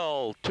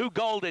Siegel to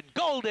Golden.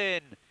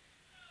 Golden.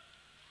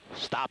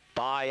 Stopped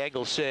by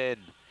Engelson.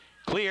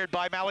 Cleared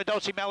by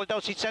Maladosi.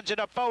 Maladosi sends it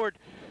up forward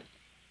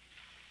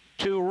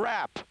to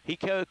Rapp. He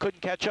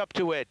couldn't catch up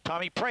to it.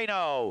 Tommy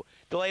Prano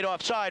delayed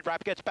offside.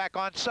 Rapp gets back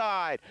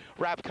onside.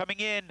 Rapp coming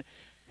in.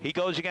 He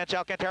goes against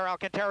Alcantara.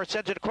 Alcantara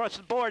sends it across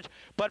the boards,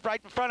 but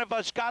right in front of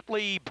us,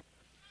 Gottlieb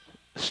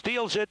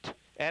steals it,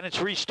 and it's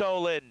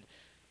restolen.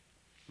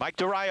 Mike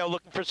DeRio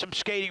looking for some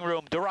skating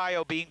room.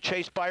 DeRio being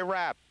chased by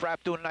Rapp.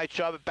 Rapp doing a nice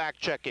job of back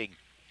checking.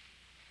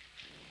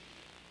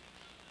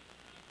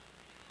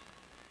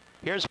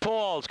 Here's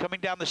Pauls coming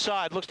down the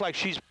side. Looks like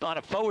she's on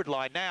a forward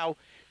line now.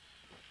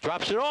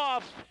 Drops it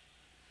off.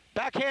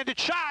 Backhanded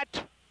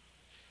shot.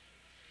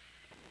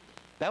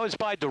 That was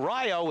by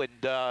DeRio,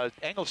 and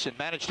Engelson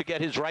managed to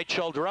get his right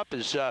shoulder up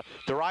as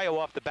DeRio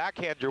off the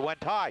backhander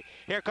went high.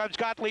 Here comes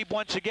Gottlieb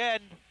once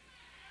again.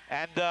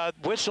 And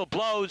whistle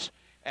blows,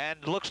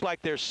 and looks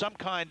like there's some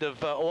kind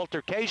of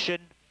altercation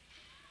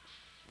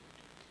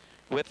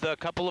with a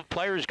couple of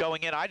players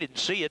going in. I didn't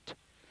see it.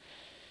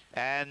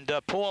 And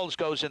Pauls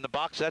goes in the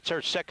box. That's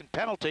her second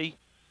penalty.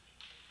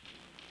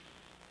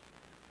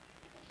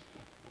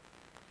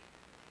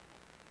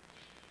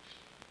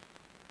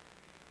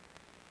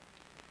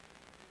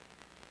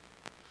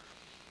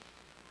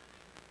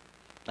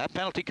 That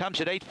penalty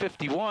comes at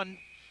 8:51.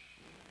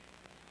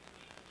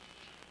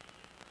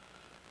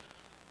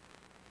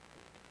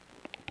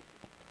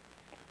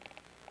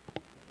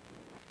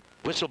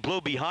 Whistle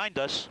blew behind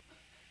us.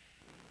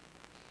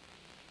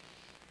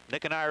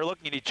 Nick and I are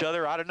looking at each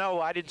other. I don't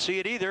know. I didn't see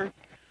it either.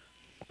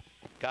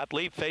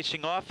 Gottlieb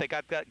facing off. They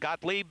got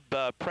Gottlieb,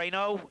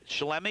 Prano,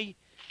 Shalemi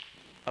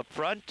up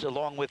front,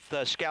 along with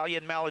Scalia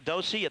and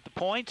Maladosi at the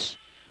points.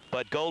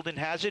 But Golden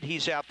has it.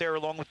 He's out there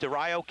along with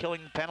DeRio,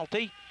 killing the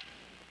penalty.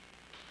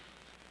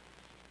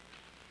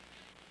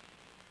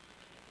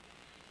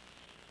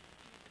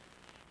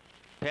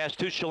 Pass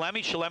to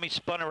Shalemi. Shalemi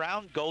spun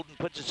around. Golden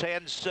puts his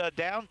hands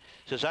down.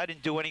 Says, I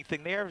didn't do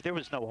anything there. There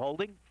was no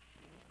holding.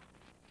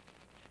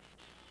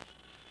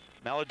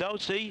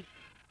 Maladosi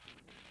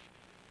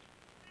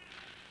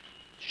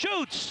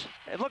shoots.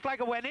 It looked like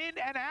it went in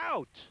and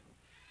out.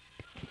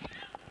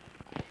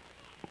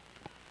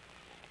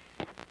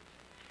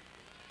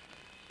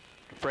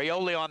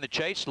 Fraioli on the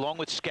chase, along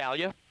with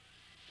Scalia.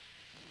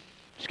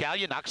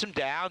 Scalia knocks him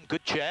down.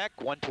 Good check.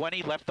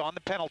 120 left on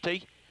the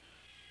penalty.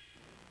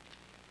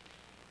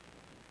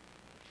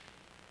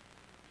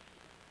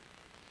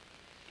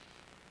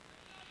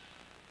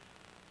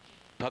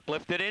 Puck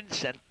lifted in,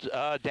 sent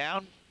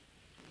down.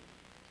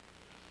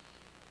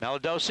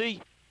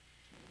 Maladosi.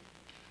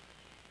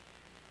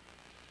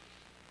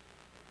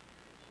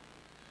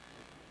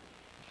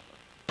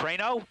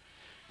 Prano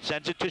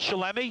sends it to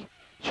Shalemi.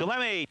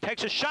 Shalemi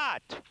takes a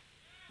shot.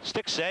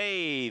 Stick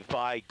save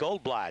by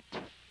Goldblatt.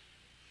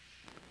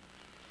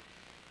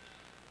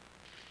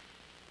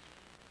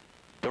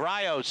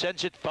 DeRio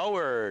sends it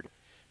forward.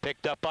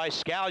 Picked up by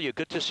Scalia.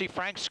 Good to see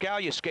Frank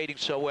Scalia skating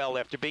so well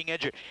after being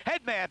injured.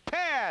 Headman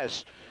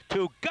pass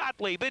to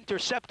Gottlieb,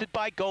 intercepted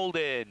by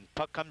Golden.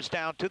 Puck comes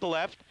down to the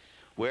left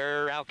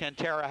where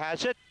Alcantara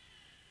has it.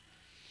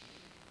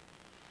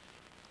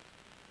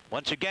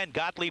 Once again,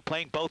 Gottlieb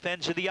playing both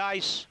ends of the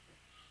ice.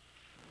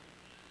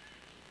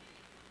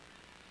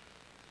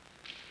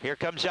 Here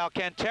comes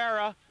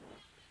Alcantara.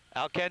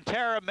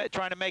 Alcantara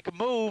trying to make a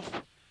move.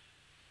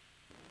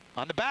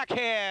 On the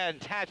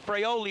backhand, had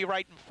Fraioli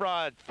right in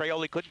front.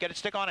 Fraioli couldn't get a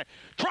stick on it.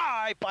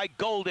 Try by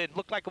Golden.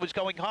 Looked like it was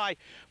going high,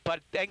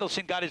 but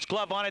Engelson got his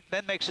glove on it,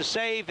 then makes a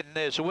save, and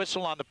there's a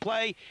whistle on the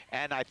play.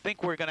 And I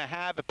think we're going to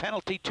have a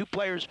penalty. Two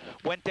players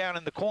went down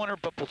in the corner,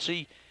 but we'll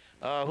see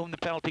whom the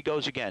penalty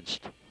goes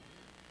against.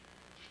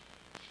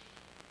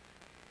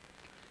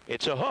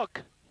 It's a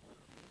hook.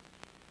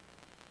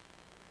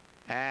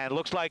 And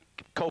looks like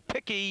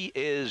Kopicki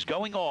is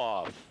going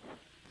off.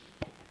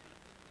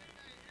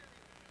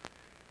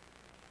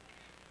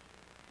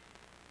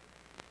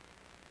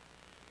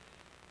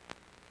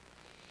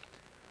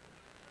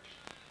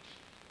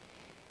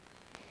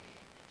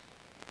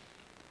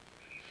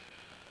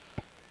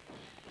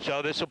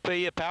 So this will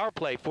be a power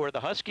play for the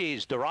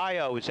Huskies.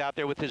 DeRio is out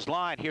there with his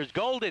line. Here's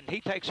Golden.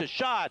 He takes a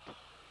shot.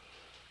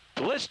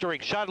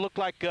 Blistering shot. Looked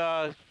like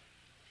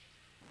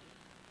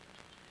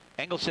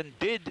Engelson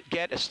did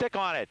get a stick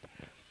on it.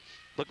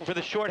 Looking for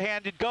the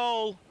shorthanded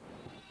goal.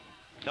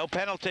 No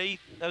penalty.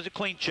 That was a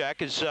clean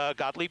check as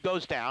Gottlieb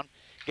goes down.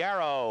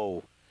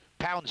 Garrow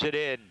pounds it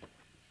in.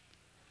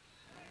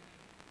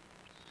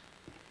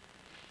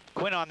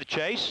 Quinn on the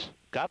chase.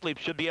 Gottlieb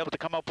should be able to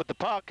come up with the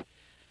puck.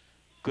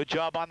 Good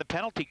job on the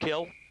penalty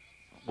kill.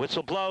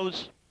 Whistle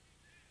blows.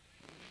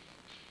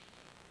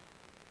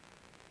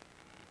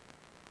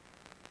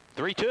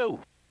 3-2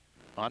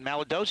 on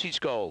Maladosi's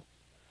goal.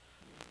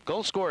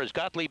 Goal scorers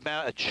Gottlieb,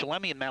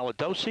 Shalemi, and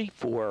Maladosi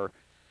for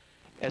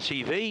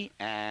SEV,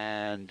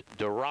 and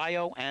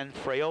DeRio and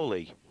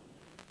Fraioli.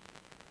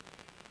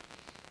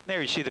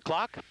 There you see the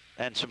clock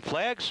and some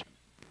flags.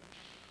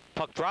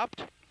 Puck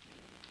dropped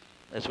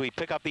as we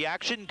pick up the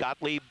action.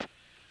 Gottlieb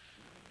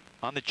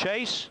on the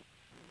chase.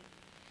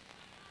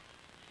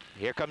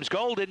 Here comes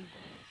Golden.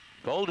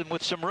 Golden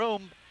with some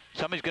room.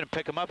 Somebody's going to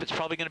pick him up. It's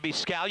probably going to be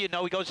Scalia.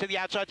 No, he goes to the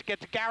outside to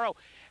get to Garrow.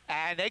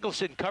 And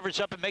Engelson covers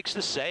up and makes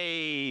the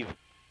save.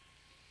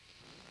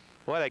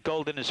 Boy, that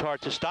Golden is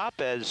hard to stop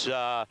as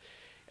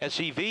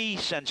SEV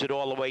sends it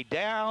all the way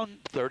down.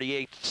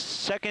 38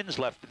 seconds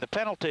left in the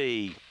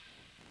penalty.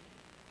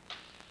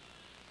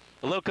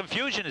 A little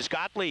confusion as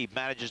Gottlieb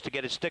manages to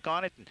get his stick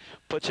on it and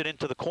puts it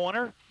into the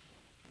corner.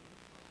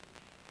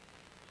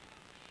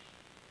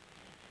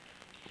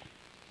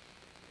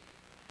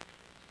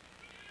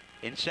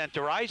 In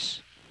center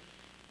ice.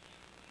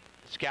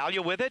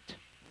 Scalia with it.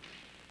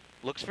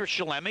 Looks for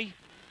Shalemi.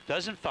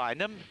 Doesn't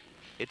find him.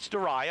 It's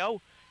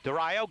DeRio.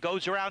 DeRio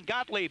goes around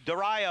Gottlieb.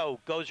 DeRio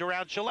goes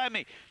around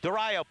Shalemi.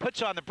 DeRio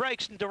puts on the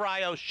brakes, and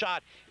DeRio's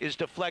shot is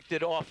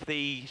deflected off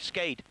the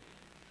skate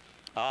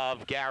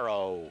of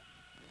Garrow.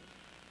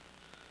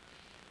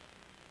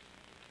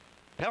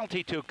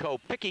 Penalty to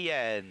Kopicki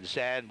ends,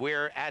 and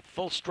we're at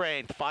full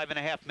strength.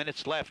 5.5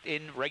 minutes left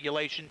in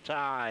regulation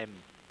time.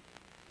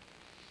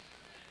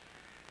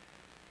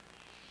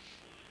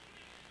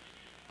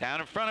 Down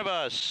in front of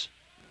us,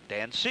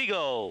 Dan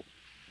Siegel.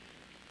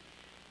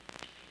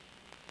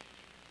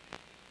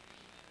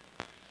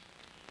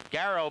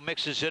 Garrow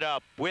mixes it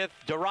up with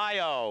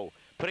DeRio,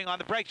 putting on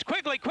the brakes.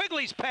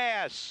 Quigley's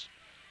pass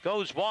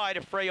goes wide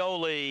of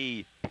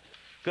Fraioli.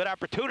 Good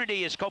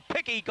opportunity as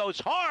Kopicki goes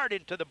hard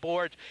into the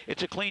board.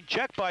 It's a clean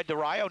check by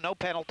DeRio, no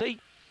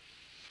penalty.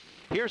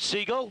 Here's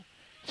Siegel.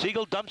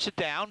 Siegel dumps it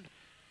down.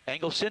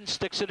 Engelson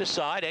sticks it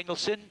aside.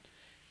 Engelson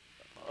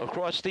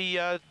across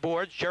the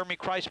boards. Jeremy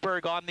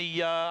Kreisberg on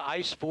the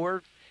ice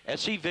for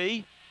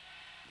SEV.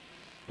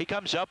 He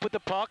comes up with the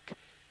puck.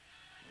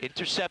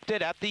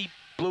 Intercepted at the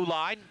blue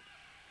line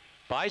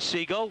by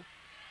Siegel.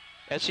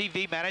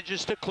 SEV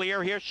manages to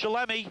clear. Here's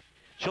Shalemi.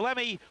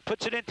 Shalemi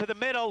puts it into the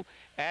middle,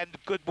 and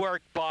good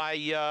work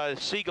by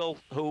Siegel,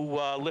 who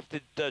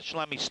lifted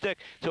Shalemi's stick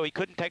so he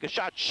couldn't take a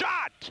shot.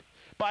 Shot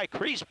by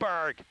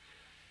Kreisberg.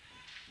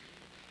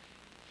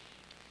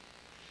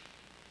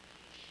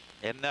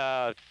 And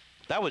that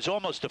was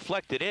almost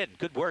deflected in.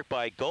 Good work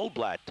by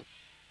Goldblatt.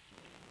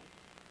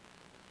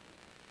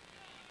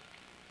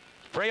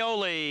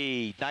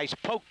 Fraioli, nice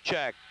poke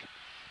check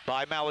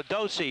by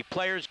Maladosi.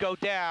 Players go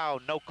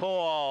down, no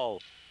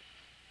call.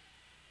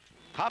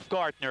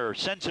 Hofgartner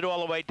sends it all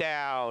the way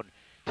down.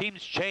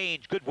 Teams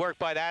change, good work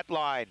by that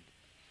line.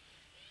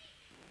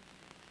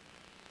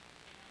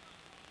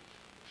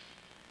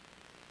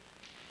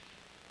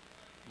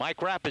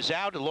 Mike Rapp is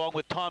out along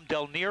with Tom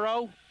Del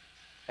Nero,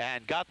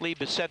 and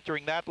Gottlieb is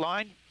centering that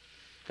line.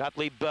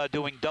 Gottlieb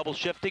doing double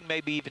shifting,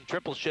 maybe even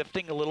triple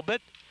shifting a little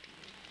bit.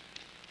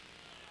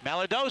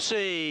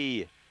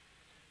 Maladosi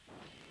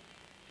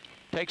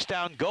takes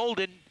down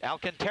Golden.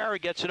 Alcantara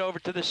gets it over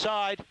to the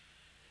side.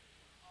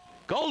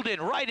 Golden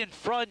right in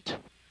front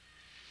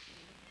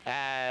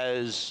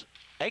as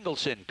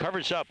Engelson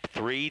covers up.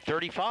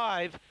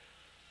 3:35.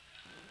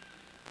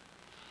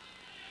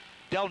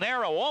 Del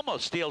Nero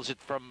almost steals it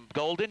from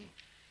Golden.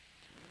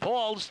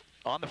 Paul's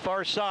on the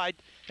far side.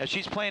 As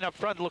she's playing up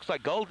front, it looks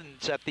like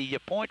Golden's at the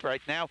point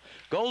right now.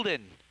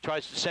 Golden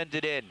tries to send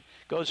it in.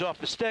 Goes off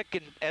the stick,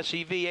 and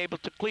SEV able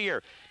to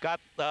clear. Got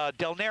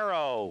Del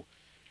Nero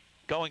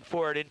going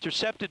for it,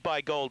 intercepted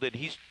by Golden.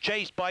 He's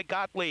chased by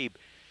Gottlieb.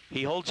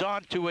 He holds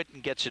on to it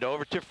and gets it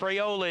over to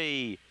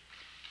Fraioli.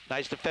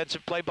 Nice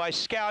defensive play by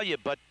Scalia,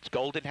 but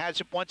Golden has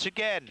it once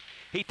again.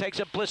 He takes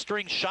a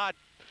blistering shot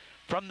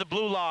from the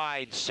blue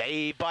line.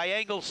 Saved by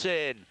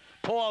Engelson.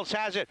 Pauls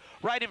has it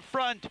right in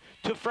front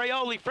to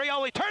Fraioli.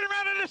 Fraioli turn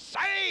around and a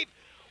save!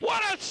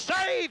 What a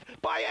save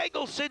by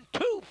Engelson.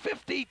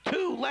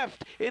 2:52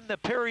 left in the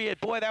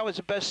period. Boy, that was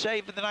the best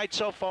save of the night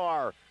so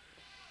far.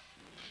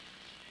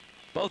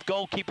 Both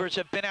goalkeepers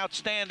have been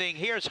outstanding.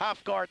 Here's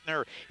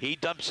Hofgartner. He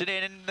dumps it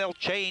in, and they'll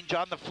change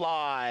on the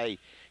fly.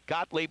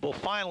 Gottlieb will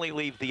finally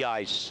leave the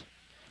ice.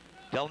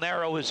 Del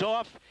Nero is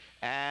off,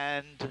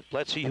 and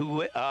let's see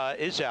who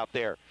is out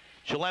there.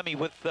 Shalemi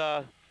with...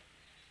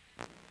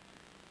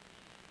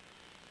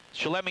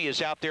 Shalemi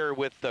is out there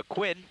with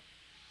Quinn.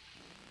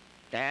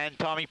 And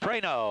Tommy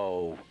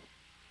Prano.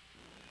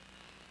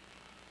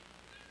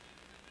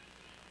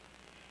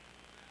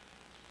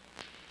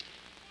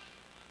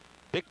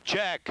 Big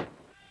check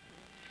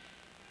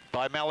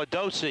by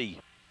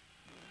Maladosi.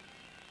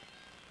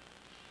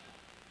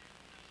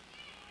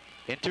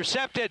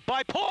 Intercepted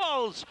by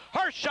Pauls.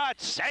 Her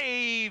shot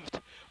saved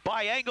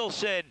by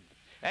Engelson.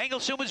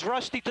 Engelson was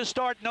rusty to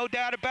start, no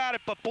doubt about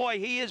it, but boy,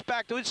 he is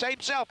back to his same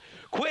self.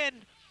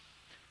 Quinn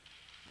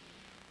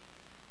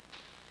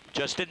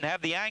just didn't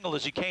have the angle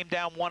as he came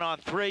down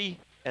 1-on-3,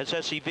 as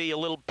SEV a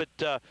little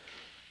bit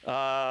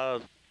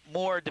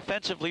more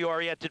defensively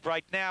oriented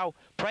right now.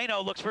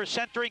 Prano looks for a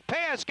centering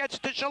pass, gets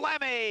to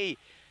Shalemi,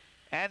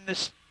 and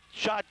this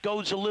shot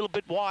goes a little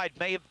bit wide,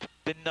 may have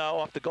been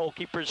off the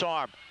goalkeeper's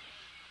arm.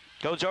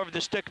 Goes over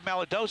the stick of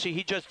Maladosi,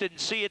 he just didn't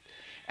see it,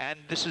 and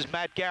this is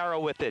Matt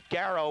Garrow with it.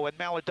 Garrow and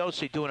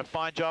Maladosi doing a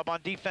fine job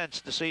on defense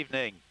this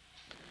evening.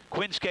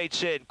 Quinn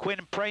skates in, Quinn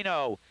and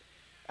Prano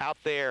out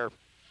there.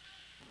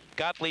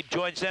 Gottlieb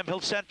joins them.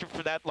 He'll center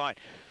for that line.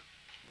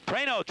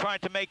 Prano trying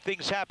to make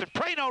things happen.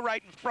 Prano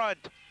right in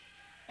front.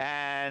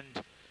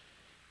 And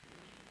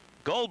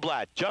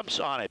Goldblatt jumps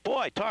on it.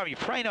 Boy, Tommy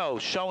Prano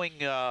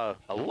showing a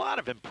lot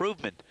of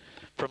improvement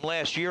from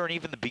last year and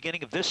even the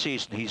beginning of this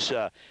season. He's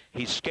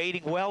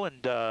skating well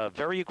and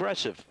very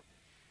aggressive.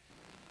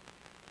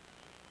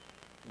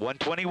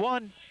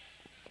 121.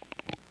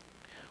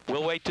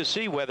 We'll wait to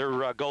see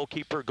whether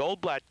goalkeeper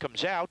Goldblatt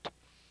comes out.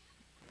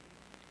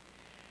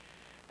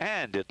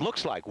 And it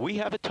looks like we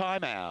have a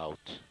timeout.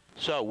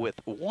 So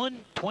with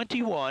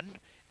 1:21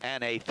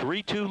 and a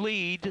 3-2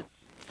 lead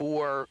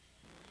for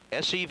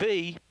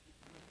SEV,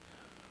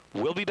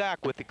 we'll be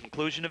back with the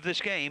conclusion of this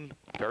game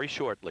very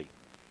shortly.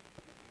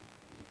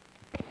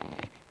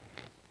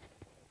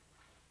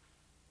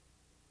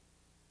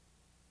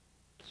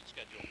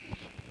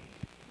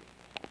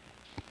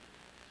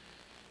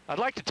 I'd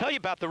like to tell you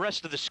about the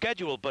rest of the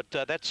schedule, but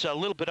that's a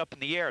little bit up in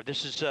the air.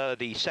 This is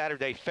the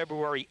Saturday,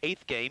 February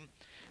 8th game.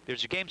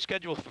 There's a game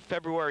scheduled for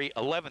February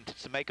 11th.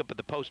 It's the makeup of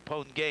the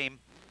postponed game.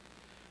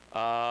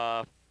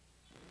 Right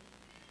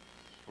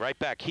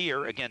back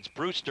here against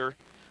Brewster,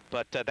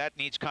 but that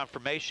needs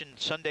confirmation.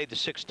 Sunday the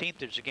 16th,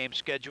 there's a game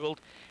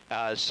scheduled,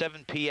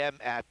 7 p.m.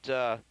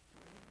 at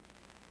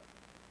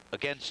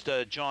against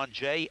John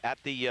Jay at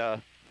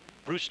the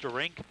Brewster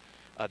rink.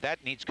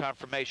 That needs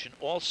confirmation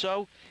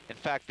also. In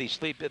fact,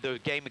 the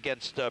game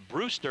against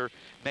Brewster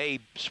may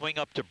swing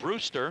up to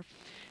Brewster.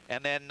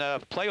 And then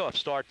playoffs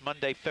start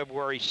Monday,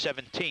 February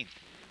 17th.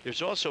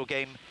 There's also a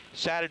game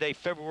Saturday,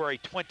 February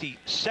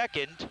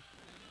 22nd.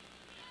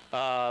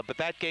 But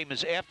that game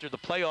is after the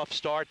playoff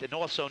start and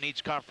also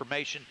needs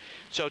confirmation.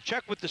 So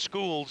check with the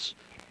schools.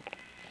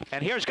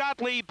 And here's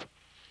Gottlieb.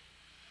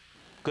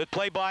 Good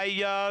play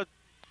by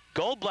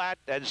Goldblatt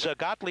as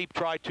Gottlieb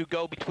tried to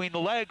go between the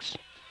legs.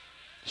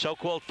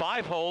 So-called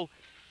 5-hole.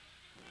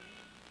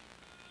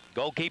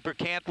 Goalkeeper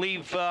can't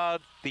leave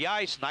the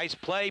ice. Nice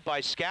play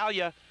by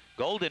Scalia.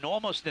 Golden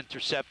almost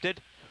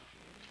intercepted.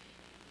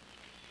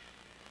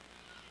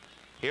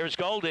 Here's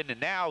Golden,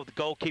 and now the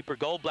goalkeeper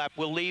Goldblatt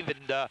will leave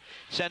and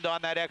send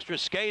on that extra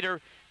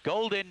skater.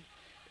 Golden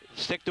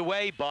sticked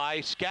away by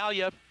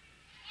Scalia.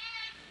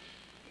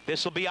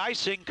 This will be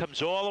icing,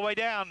 comes all the way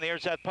down.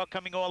 There's that puck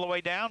coming all the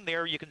way down.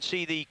 There you can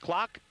see the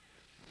clock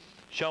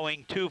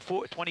showing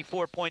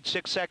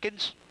 24.6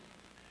 seconds.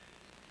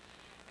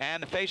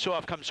 And the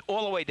faceoff comes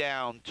all the way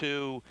down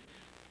to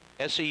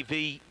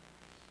SEV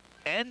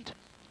end.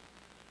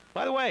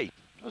 By the way,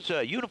 those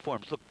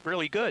uniforms look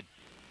really good.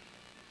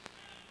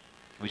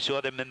 We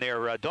saw them in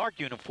their dark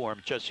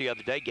uniform just the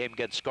other day, game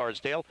against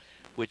Scarsdale,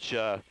 which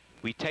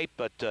we taped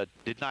but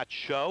did not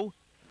show.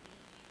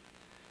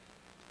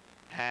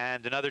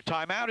 And another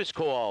timeout is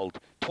called.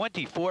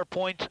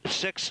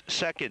 24.6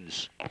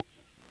 seconds.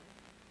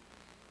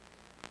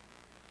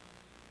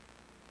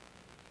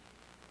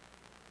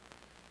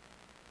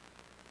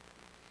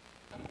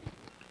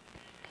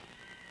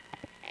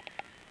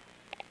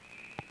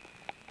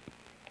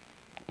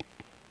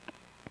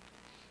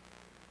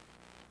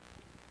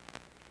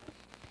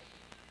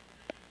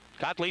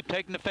 Gottlieb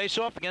taking the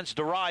face-off against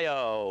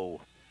Durayo.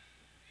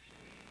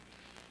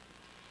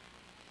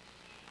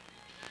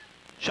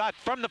 Shot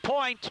from the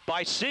point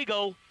by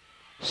Siegel.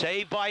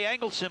 Saved by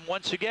Engelson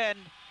once again.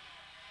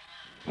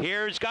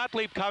 Here's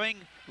Gottlieb coming,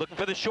 looking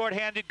for the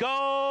shorthanded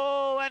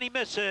goal, and he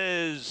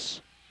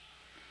misses.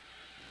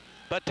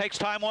 But takes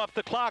time off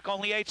the clock,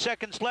 only 8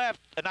 seconds left.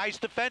 A nice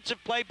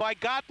defensive play by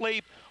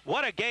Gottlieb.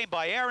 What a game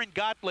by Aaron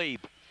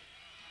Gottlieb.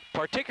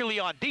 Particularly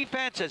on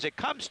defense as it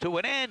comes to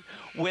an end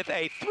with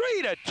a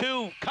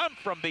 3-2 come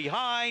from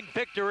behind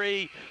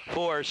victory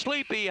for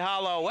Sleepy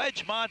Hollow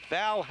Edgemont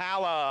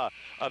Valhalla.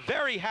 A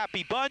very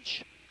happy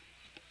bunch.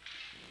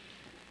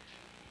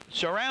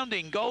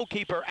 Surrounding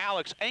goalkeeper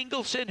Alex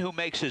Engelson, who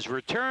makes his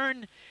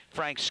return.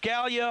 Frank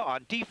Scalia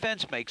on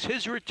defense makes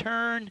his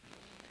return.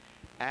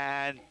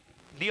 And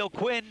Neil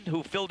Quinn,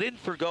 who filled in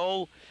for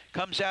goal,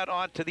 comes out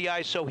onto the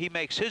ice, so he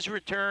makes his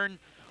return.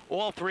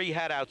 All three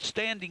had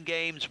outstanding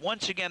games.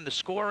 Once again, the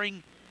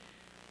scoring,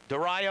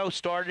 Durayo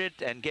started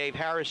and gave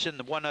Harrison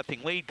the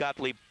 1-0 lead.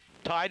 Gottlieb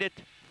tied it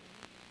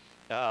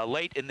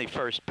late in the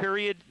first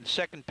period. In the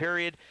second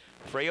period,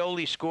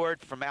 Fraioli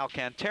scored from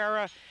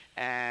Alcantara,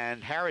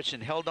 and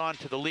Harrison held on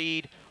to the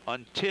lead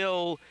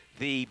until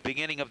the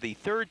beginning of the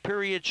third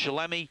period.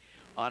 Shalemi,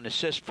 on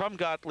assist from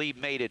Gottlieb,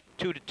 made it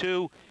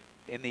 2-2.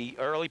 In the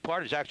early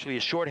part, it was actually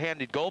a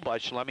shorthanded goal by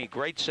Shalemi.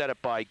 Great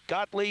setup by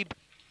Gottlieb.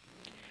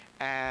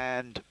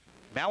 And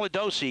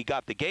Maladosi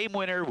got the game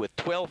winner with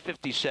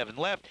 12:57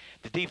 left.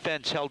 The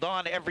defense held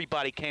on.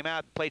 Everybody came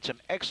out and played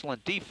some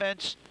excellent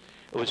defense.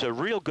 It was a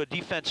real good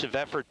defensive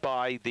effort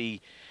by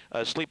the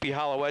Sleepy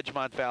Hollow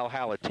Edgemont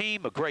Valhalla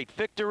team. A great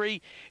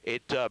victory.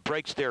 It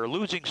breaks their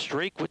losing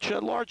streak, which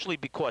largely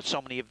because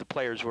so many of the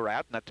players were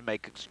out, not to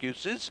make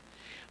excuses.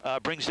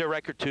 Brings their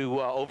record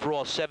to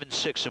overall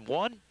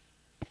 7-6-1.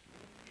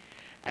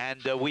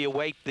 And we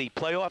await the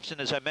playoffs.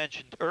 And as I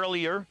mentioned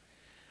earlier,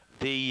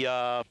 the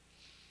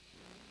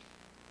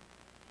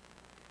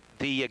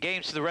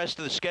games for the rest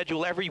of the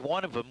schedule, every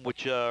one of them,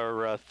 which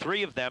are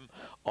 3 of them,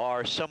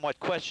 are somewhat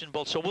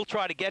questionable. So we'll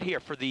try to get here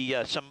for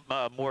the some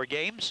more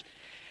games.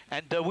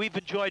 And we've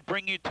enjoyed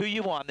bringing it to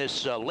you on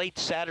this late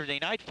Saturday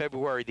night,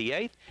 February the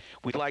 8th.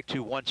 We'd like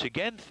to once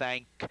again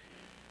thank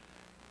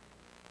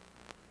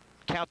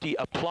County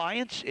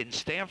Appliance in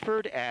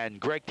Stamford and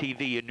Greg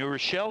TV in New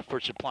Rochelle for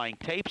supplying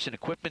tapes and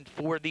equipment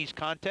for these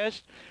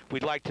contests.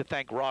 We'd like to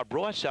thank Rob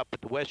Ross up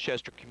at the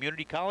Westchester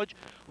Community College,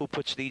 who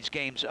puts these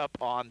games up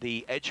on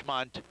the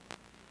Edgemont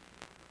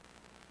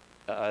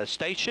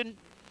station,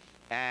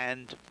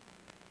 and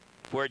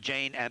for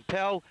Jane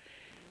Ampel,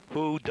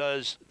 who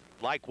does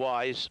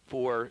likewise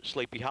for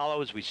Sleepy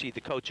Hollow. As we see the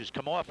coaches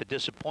come off, a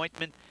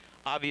disappointment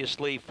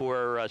obviously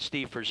for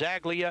Steve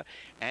Ferzaglia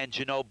and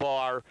Janot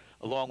Barr,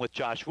 along with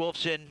Josh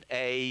Wolfson.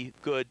 A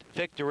good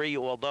victory,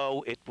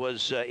 although it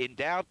was in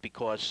doubt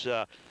because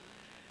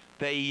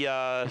they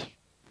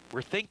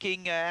were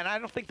thinking, and I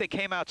don't think they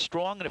came out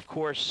strong, and of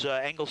course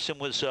Engelson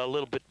was a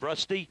little bit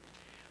rusty.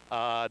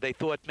 They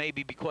thought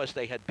maybe because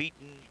they had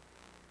beaten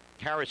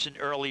Harrison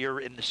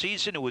earlier in the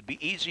season it would be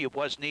easy. It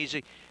wasn't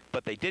easy,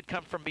 but they did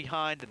come from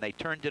behind and they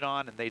turned it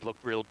on and they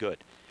looked real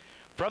good.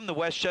 From the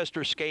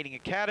Westchester Skating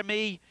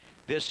Academy,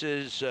 this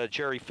is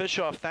Jerry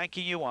Fishoff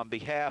thanking you on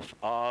behalf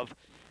of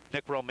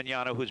Nick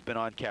Romagnano, who's been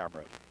on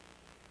camera.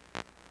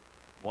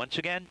 Once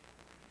again,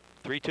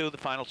 3-2 the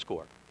final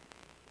score.